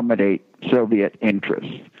accommodate Soviet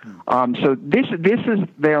interests. So this is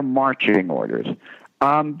their marching orders.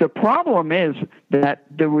 The problem is that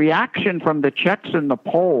the reaction from the Czechs and the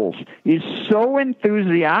Poles is so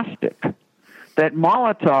enthusiastic that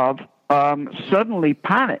Molotov suddenly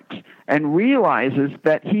panics and realizes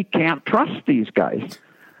that he can't trust these guys.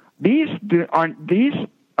 These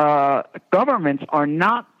governments are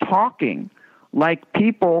not talking like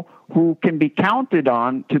people who can be counted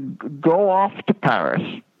on to go off to Paris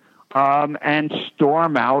and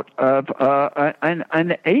storm out of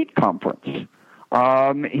an aid conference.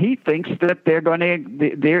 He thinks that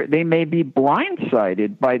they may be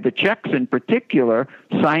blindsided by the Czechs in particular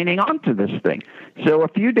signing on to this thing. So a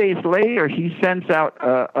few days later, he sends out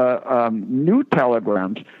new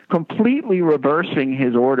telegrams completely reversing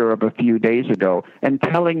his order of a few days ago and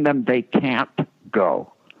telling them they can't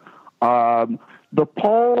go. The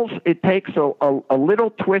Poles, it takes a little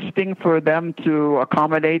twisting for them to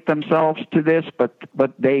accommodate themselves to this, but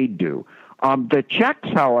they do. The Czechs,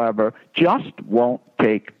 however, just won't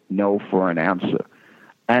take no for an answer.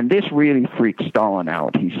 And this really freaks Stalin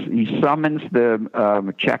out. He summons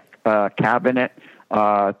the Czech cabinet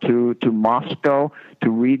to Moscow to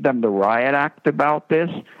read them the riot act about this,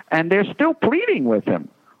 and they're still pleading with him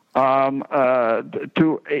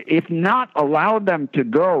to, if not allow them to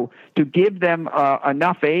go, to give them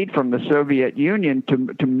enough aid from the Soviet Union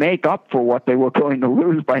to make up for what they were going to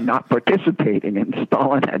lose by not participating. And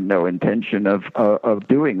Stalin had no intention of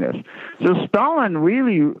doing this. So Stalin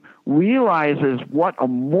really realizes what a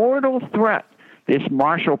mortal threat this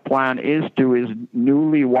Marshall Plan is to his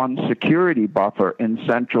newly won security buffer in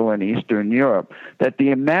Central and Eastern Europe, that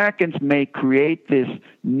the Americans may create this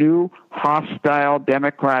new hostile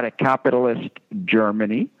democratic capitalist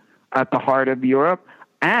Germany at the heart of Europe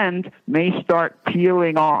and may start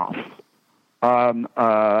peeling off the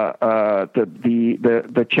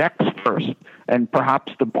Czechs first and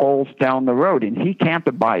perhaps the Poles down the road, and he can't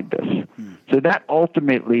abide this. So that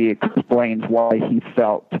ultimately explains why he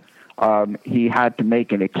felt he had to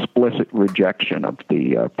make an explicit rejection of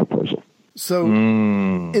the proposal. So,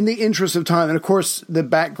 in the interest of time, and of course, the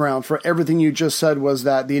background for everything you just said was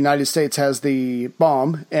that the United States has the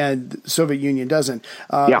bomb and the Soviet Union doesn't.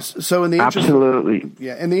 So, in the interest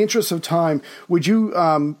in the interest of time, would you?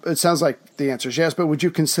 It sounds like the answer is yes, but would you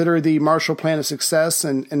consider the Marshall Plan a success,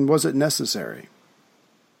 and was it necessary?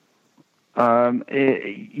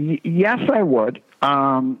 Yes, I would.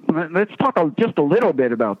 Let's talk just a little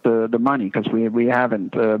bit about the money, because we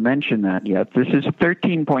haven't mentioned that yet. This is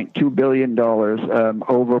 $13.2 billion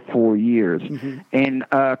over 4 years. In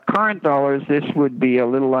current dollars, this would be a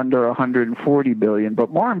little under $140 billion.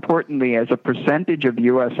 But more importantly, as a percentage of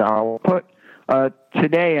U.S. output,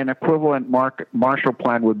 today an equivalent Marshall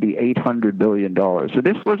Plan would be $800 billion. So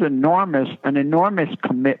this was an enormous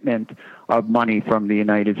commitment of money from the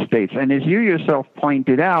United States. And as you yourself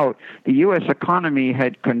pointed out, the U.S. economy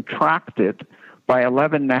had contracted by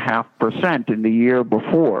 11.5% in the year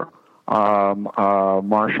before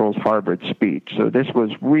Marshall's Harvard speech. So this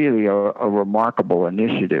was really a remarkable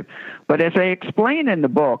initiative. But as I explain in the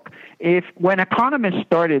book, when economists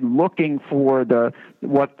started looking for the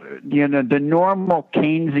normal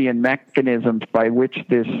Keynesian mechanisms by which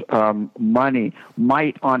this money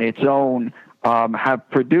might on its own have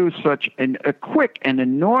produced such a quick and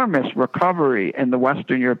enormous recovery in the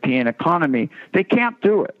Western European economy, they can't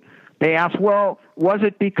do it. They ask, well, was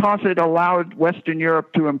it because it allowed Western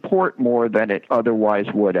Europe to import more than it otherwise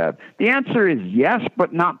would have? The answer is yes,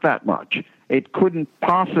 but not that much. It couldn't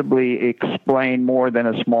possibly explain more than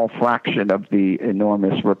a small fraction of the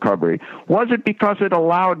enormous recovery. Was it because it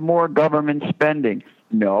allowed more government spending?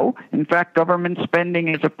 No. In fact, government spending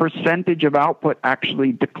as a percentage of output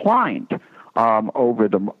actually declined over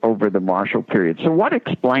the Marshall period. So what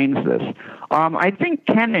explains this? I think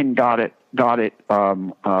Kennan got it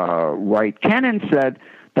right. Kennan said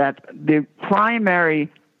that the primary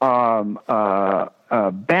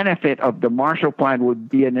benefit of the Marshall Plan would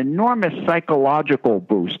be an enormous psychological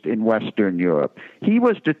boost in Western Europe. He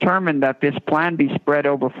was determined that this plan be spread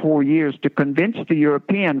over 4 years to convince the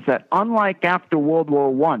Europeans that, unlike after World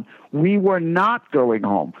War I, we were not going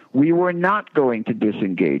home. We were not going to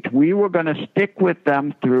disengage. We were going to stick with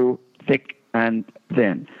them through thick and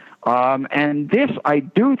thin. And this, I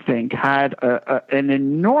do think, had an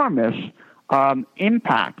enormous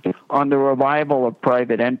impact on the revival of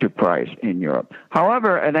private enterprise in Europe.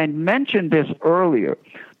 However, and I mentioned this earlier,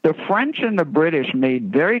 the French and the British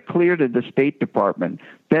made very clear to the State Department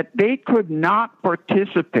that they could not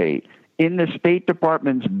participate in the State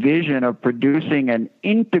Department's vision of producing an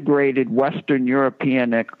integrated Western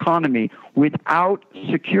European economy without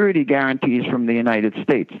security guarantees from the United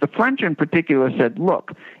States. The French in particular said,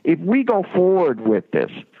 look, if we go forward with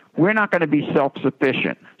this, we're not going to be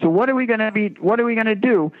self-sufficient. So what are we going to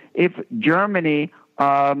do if Germany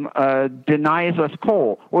denies us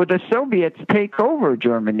coal, or the Soviets take over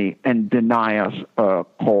Germany and deny us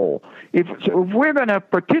coal? If we're going to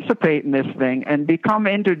participate in this thing and become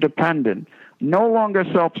interdependent, no longer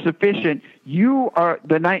self-sufficient,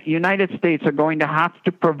 the United States are going to have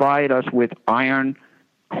to provide us with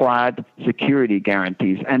ironclad security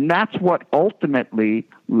guarantees. And that's what ultimately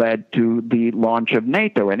led to the launch of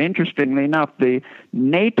NATO. And interestingly enough, the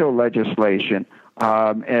NATO legislation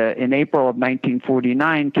in April of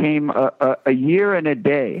 1949 came a year and a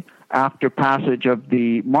day after passage of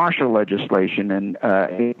the Marshall legislation in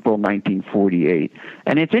April 1948.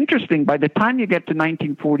 And it's interesting, by the time you get to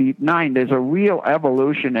 1949, there's a real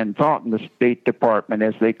evolution in thought in the State Department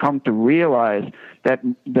as they come to realize that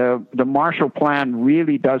the Marshall Plan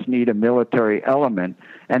really does need a military element.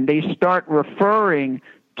 And they start referring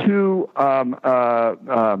to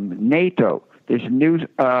NATO, this new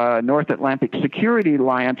North Atlantic Security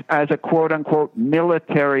Alliance, as a quote-unquote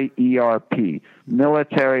military ERP,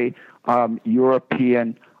 military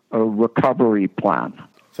European recovery plan.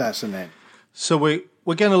 Fascinating. So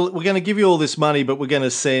we're going to give you all this money, but we're going to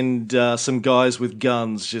send some guys with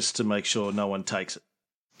guns just to make sure no one takes it.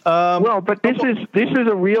 But this is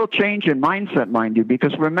a real change in mindset, mind you,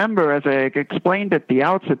 because remember, as I explained at the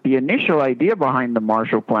outset, the initial idea behind the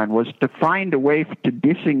Marshall Plan was to find a way to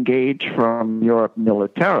disengage from Europe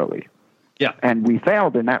militarily. Yeah. And we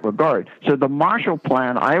failed in that regard. So the Marshall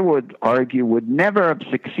Plan, I would argue, would never have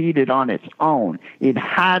succeeded on its own. It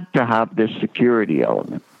had to have this security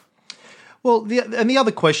element. Well, the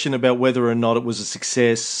other question about whether or not it was a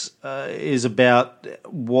success is about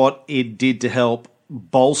what it did to help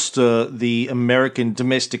bolster the American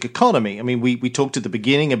domestic economy. I mean, we talked at the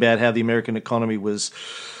beginning about how the American economy was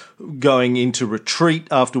going into retreat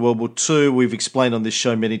after World War II. We've explained on this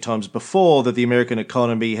show many times before that the American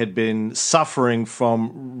economy had been suffering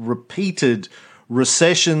from repeated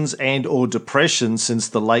recessions and or depressions since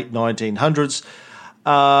the late 1900s.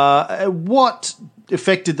 What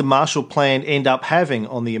effect did the Marshall Plan end up having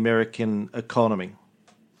on the American economy?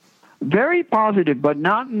 Very positive, but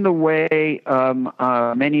not in the way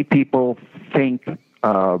many people think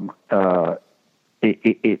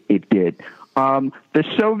it did. The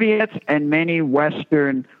Soviets and many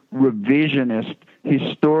Western revisionist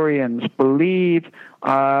historians believe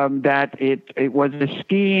that it was a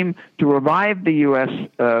scheme to revive the U.S.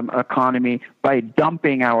 Economy by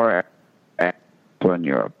dumping our in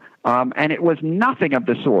Europe. And it was nothing of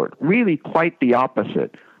the sort, really quite the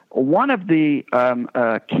opposite. One of the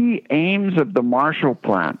key aims of the Marshall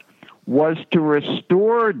Plan was to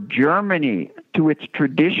restore Germany to its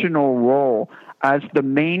traditional role as the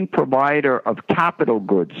main provider of capital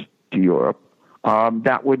goods to Europe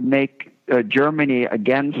that would make Germany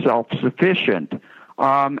again self-sufficient.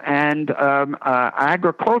 And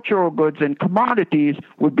agricultural goods and commodities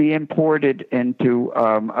would be imported into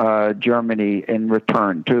Germany in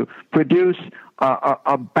return to produce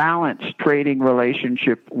a balanced trading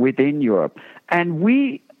relationship within Europe. And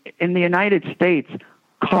we, in the United States,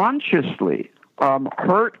 consciously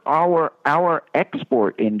hurt our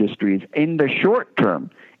export industries in the short term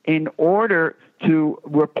in order to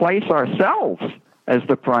replace ourselves as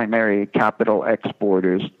the primary capital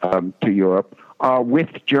exporters to Europe with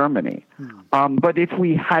Germany. But if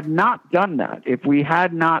we had not done that, if we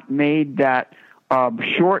had not made that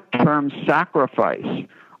short-term sacrifice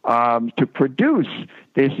to produce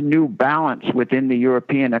this new balance within the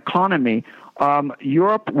European economy,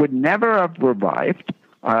 Europe would never have revived.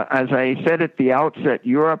 As I said at the outset,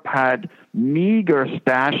 Europe had meager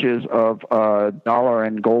stashes of dollar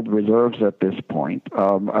and gold reserves at this point.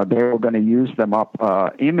 They were going to use them up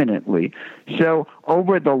imminently. So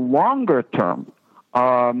over the longer term,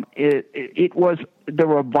 it was the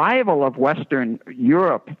revival of Western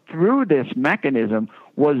Europe through this mechanism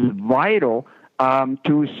was vital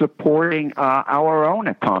to supporting our own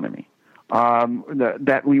economy.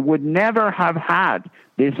 That we would never have had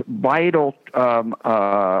this vital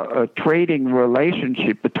trading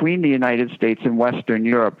relationship between the United States and Western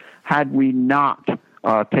Europe had we not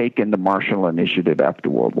taken the Marshall Initiative after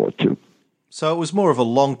World War II. So it was more of a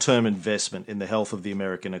long-term investment in the health of the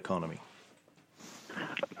American economy.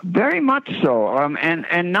 Very much so,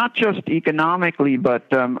 and not just economically, but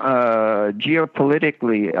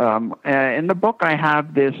geopolitically. In the book, I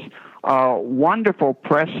have this wonderful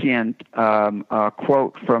prescient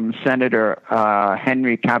quote from Senator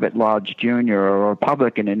Henry Cabot Lodge Jr., a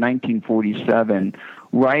Republican in 1947,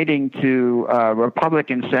 writing to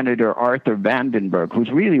Republican Senator Arthur Vandenberg, who's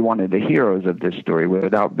really one of the heroes of this story.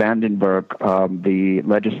 Without Vandenberg, the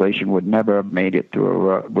legislation would never have made it to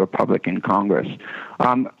a Republican Congress.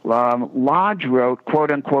 Lodge wrote,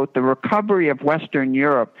 quote unquote, "The recovery of Western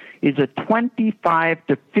Europe is a 25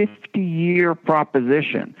 to 50-year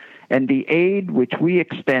proposition. And the aid which we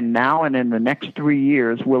extend now and in the next 3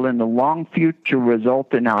 years will in the long future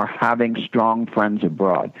result in our having strong friends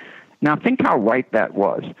abroad." Now think how right that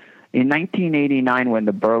was. In 1989, when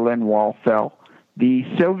the Berlin Wall fell, the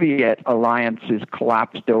Soviet alliances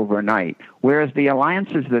collapsed overnight, whereas the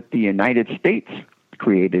alliances that the United States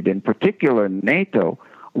created, in particular NATO,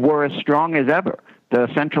 were as strong as ever. The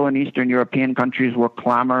Central and Eastern European countries were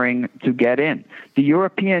clamoring to get in. The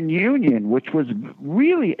European Union, which was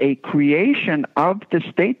really a creation of the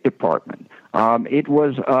State Department, it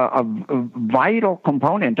was a vital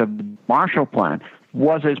component of the Marshall Plan,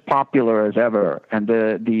 was as popular as ever. And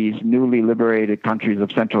these newly liberated countries of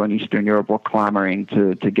Central and Eastern Europe were clamoring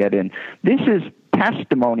to get in. This is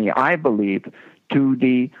testimony, I believe, to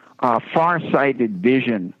the far-sighted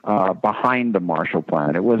vision behind the Marshall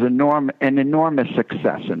Plan. It was an enormous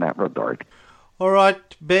success in that regard. All right,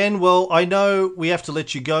 Ben, well, I know we have to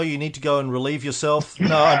let you go. You need to go and relieve yourself.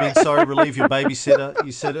 Relieve your babysitter,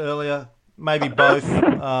 you said earlier. Maybe both.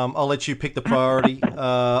 I'll let you pick the priority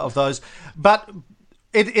of those. But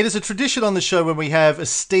it is a tradition on the show when we have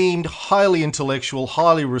esteemed, highly intellectual,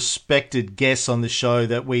 highly respected guests on the show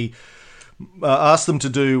that we ask them to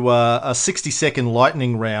do a 60-second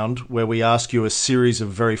lightning round where we ask you a series of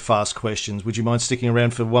very fast questions. Would you mind sticking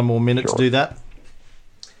around for one more minute to do that?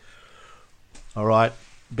 All right.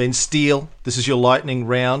 Ben Steil, this is your lightning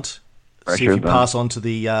round. See if you pass on to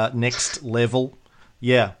the next level.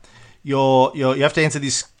 Yeah. You have to answer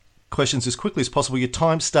these questions as quickly as possible. Your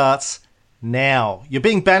time starts now. You're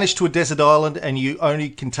being banished to a desert island and you only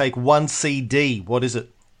can take one CD. What is it?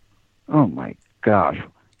 Oh, my gosh.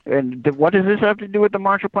 And what does this have to do with the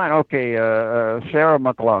Marshall Plan? Okay, Sarah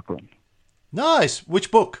McLachlan. Nice. Which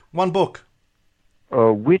book? One book.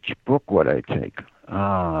 Which book would I take?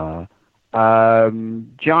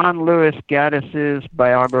 John Lewis Gaddis's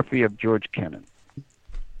biography of George Kennan.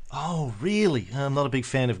 Oh, really? I'm not a big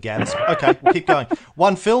fan of Gaddis. Okay, we'll keep going.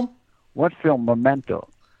 One film? What film? Memento.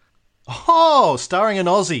 Oh, starring an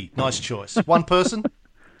Aussie. Nice choice. One person?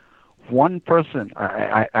 One person.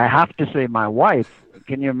 I have to say my wife.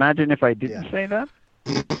 Can you imagine if I didn't say that?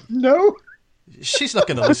 No. She's not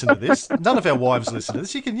going to listen to this. None of our wives listen to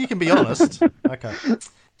this. You can be honest. Okay.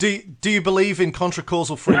 Do you believe in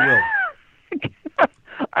contra-causal free will?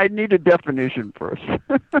 I need a definition first.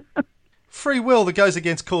 Free will that goes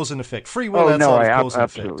against cause and effect. Free will outside of cause and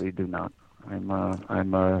effect. Absolutely do not.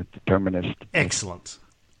 I'm a determinist. Excellent.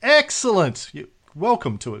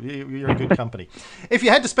 Welcome to it. You're a good company. If you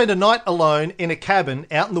had to spend a night alone in a cabin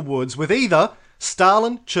out in the woods with either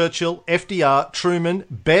Stalin, Churchill, FDR, Truman,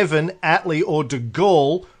 Bevan, Attlee, or de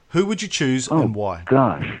Gaulle, who would you choose and why?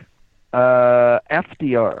 Gosh.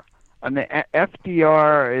 FDR. I mean,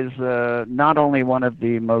 FDR is not only one of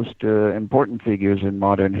the most important figures in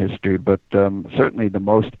modern history, but certainly the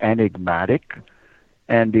most enigmatic.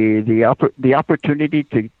 And the opportunity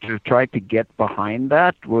to try to get behind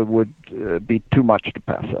that would be too much to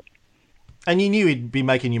pass up. And you knew he'd be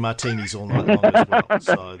making you martinis all night long as well,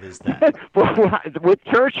 so there's that. Well, with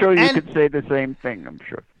Churchill, you could say the same thing, I'm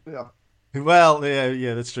sure. Yeah. Well,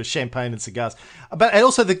 yeah, that's true. Champagne and cigars. And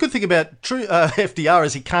also, the good thing about FDR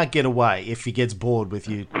is he can't get away if he gets bored with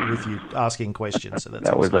you asking questions. So that's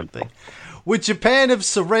always a good thing. Would Japan have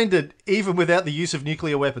surrendered even without the use of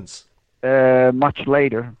nuclear weapons? Much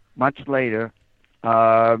later.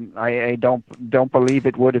 I don't believe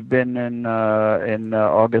it would have been in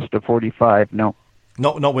August of 1945. No.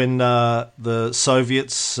 Not when the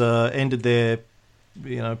Soviets ended their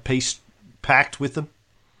peace pact with them.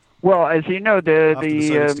 Well, as you know, the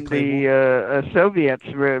Soviets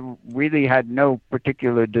really had no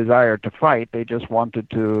particular desire to fight. They just wanted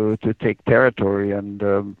to take territory, and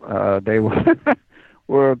they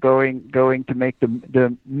were going to make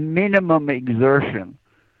the minimum exertion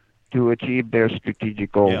to achieve their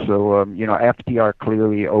strategic goals. Yeah. So, FDR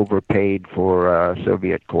clearly overpaid for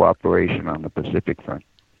Soviet cooperation on the Pacific Front.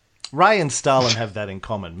 Ray and Stalin have that in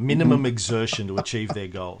common: minimum exertion to achieve their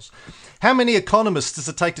goals. How many economists does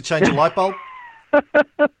it take to change a light bulb?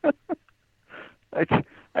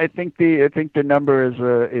 I think the number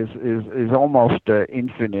is almost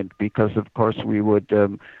infinite, because of course we would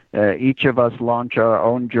each of us launch our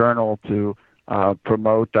own journal to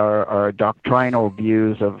promote our doctrinal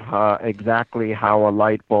views of exactly how a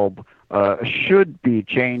light bulb should be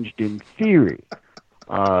changed in theory.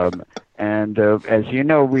 And as you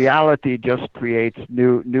know, reality just creates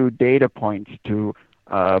new data points to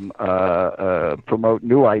promote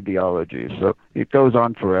new ideologies. So it goes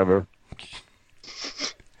on forever.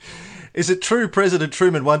 Is it true President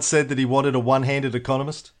Truman once said that he wanted a one-handed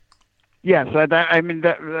economist? Yes, I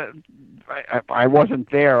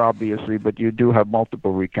wasn't there, obviously, but you do have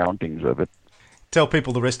multiple recountings of it. Tell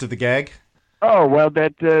people the rest of the gag. Oh, well,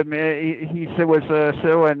 that he was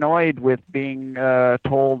so annoyed with being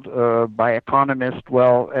told by economists,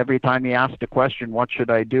 well, every time he asked a question, what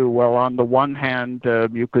should I do? Well, on the one hand,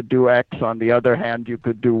 you could do X. On the other hand, you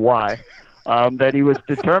could do Y. That he was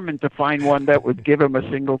determined to find one that would give him a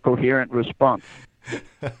single coherent response.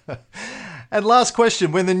 And last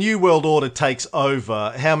question, when the New World Order takes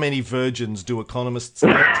over, how many virgins do economists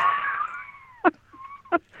elect?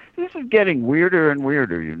 This is getting weirder and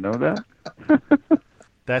weirder, you know that?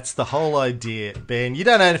 That's the whole idea, Ben. You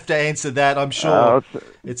don't have to answer that. I'm sure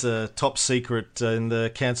it's a top secret in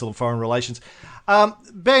the Council of Foreign Relations.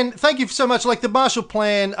 Ben, thank you so much. Like the Marshall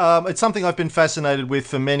Plan, it's something I've been fascinated with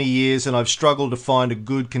for many years, and I've struggled to find a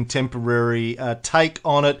good contemporary take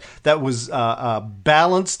on it that was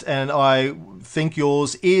balanced, and I think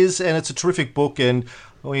yours is, and it's a terrific book, and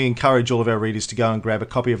we encourage all of our readers to go and grab a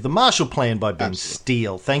copy of The Marshall Plan by Benn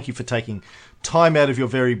Steil. Thank you for taking time out of your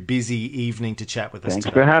very busy evening to chat with us today.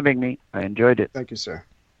 Thanks for having me. I enjoyed it. Thank you, sir.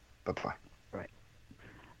 Bye-bye. Right.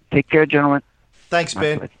 Take care, gentlemen. Thanks,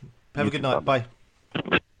 Ben. Have a good night. Bye.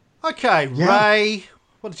 Okay, Ray,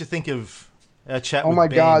 what did you think of our chat with Ben? Oh, my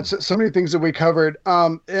God. So many things that we covered.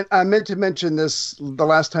 And I meant to mention this the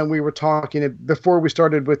last time we were talking, before we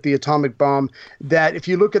started with the atomic bomb, that if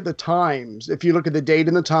you look at the times, if you look at the date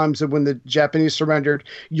and the times of when the Japanese surrendered,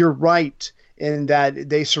 you're right in that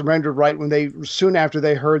they surrendered right when soon after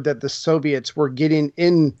they heard that the Soviets were getting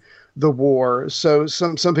in the war. So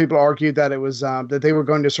some people argued that it was that they were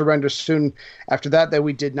going to surrender soon after that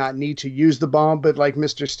we did not need to use the bomb. But like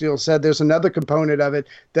Mr. Steele said, there's another component of it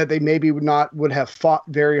that they maybe would have fought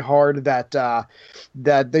very hard, that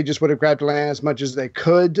they just would have grabbed land as much as they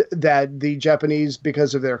could, that the Japanese,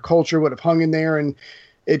 because of their culture, would have hung in there. And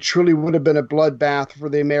it truly would have been a bloodbath for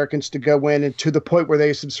the Americans to go in, and to the point where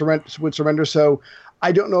they would surrender. So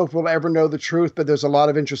I don't know if we'll ever know the truth, but there's a lot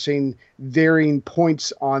of interesting varying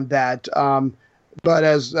points on that. But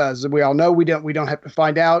as we all know, we don't have to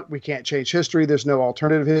find out. We can't change history. There's no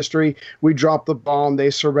alternative history. We dropped the bomb. They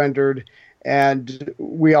surrendered, and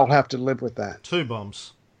we all have to live with that. 2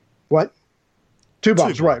 bombs. What? 2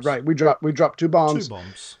 bombs. 2 bombs. Right. We dropped 2 bombs. 2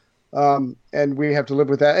 bombs. And we have to live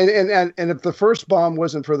with that. And if the first bomb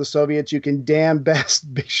wasn't for the Soviets, you can damn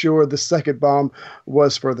best be sure the second bomb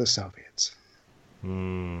was for the Soviets.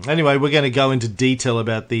 Anyway, we're going to go into detail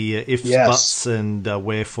about the ifs, buts, and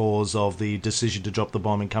wherefores of the decision to drop the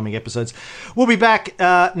bomb in coming episodes. We'll be back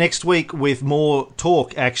next week with more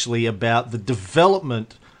talk, actually, about the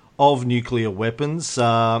development of nuclear weapons,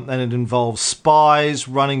 and it involves spies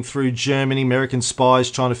running through Germany, American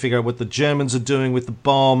spies trying to figure out what the Germans are doing with the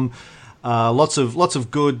bomb. Lots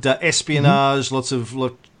of good espionage, lots of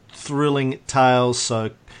thrilling tales.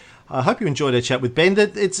 So I hope you enjoyed our chat with Ben.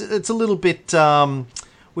 It's a little bit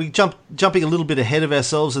we jumping a little bit ahead of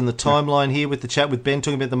ourselves in the timeline here with the chat with Ben,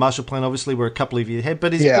 talking about the Marshall Plan. Obviously, we're a couple of years ahead,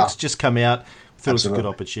 but his book's just come out. Thought it was a good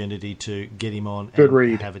opportunity to get him on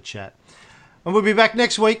and have a chat. And we'll be back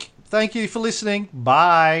next week. Thank you for listening.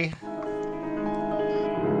 Bye.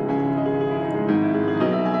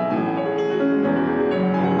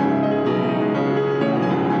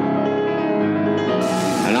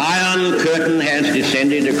 An iron curtain has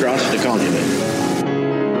descended across the continent.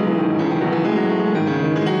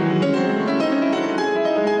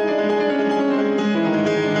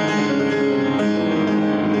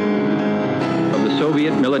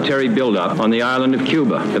 Soviet military buildup on the island of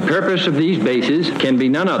Cuba. The purpose of these bases can be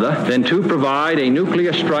none other than to provide a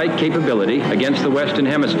nuclear strike capability against the Western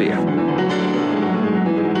Hemisphere.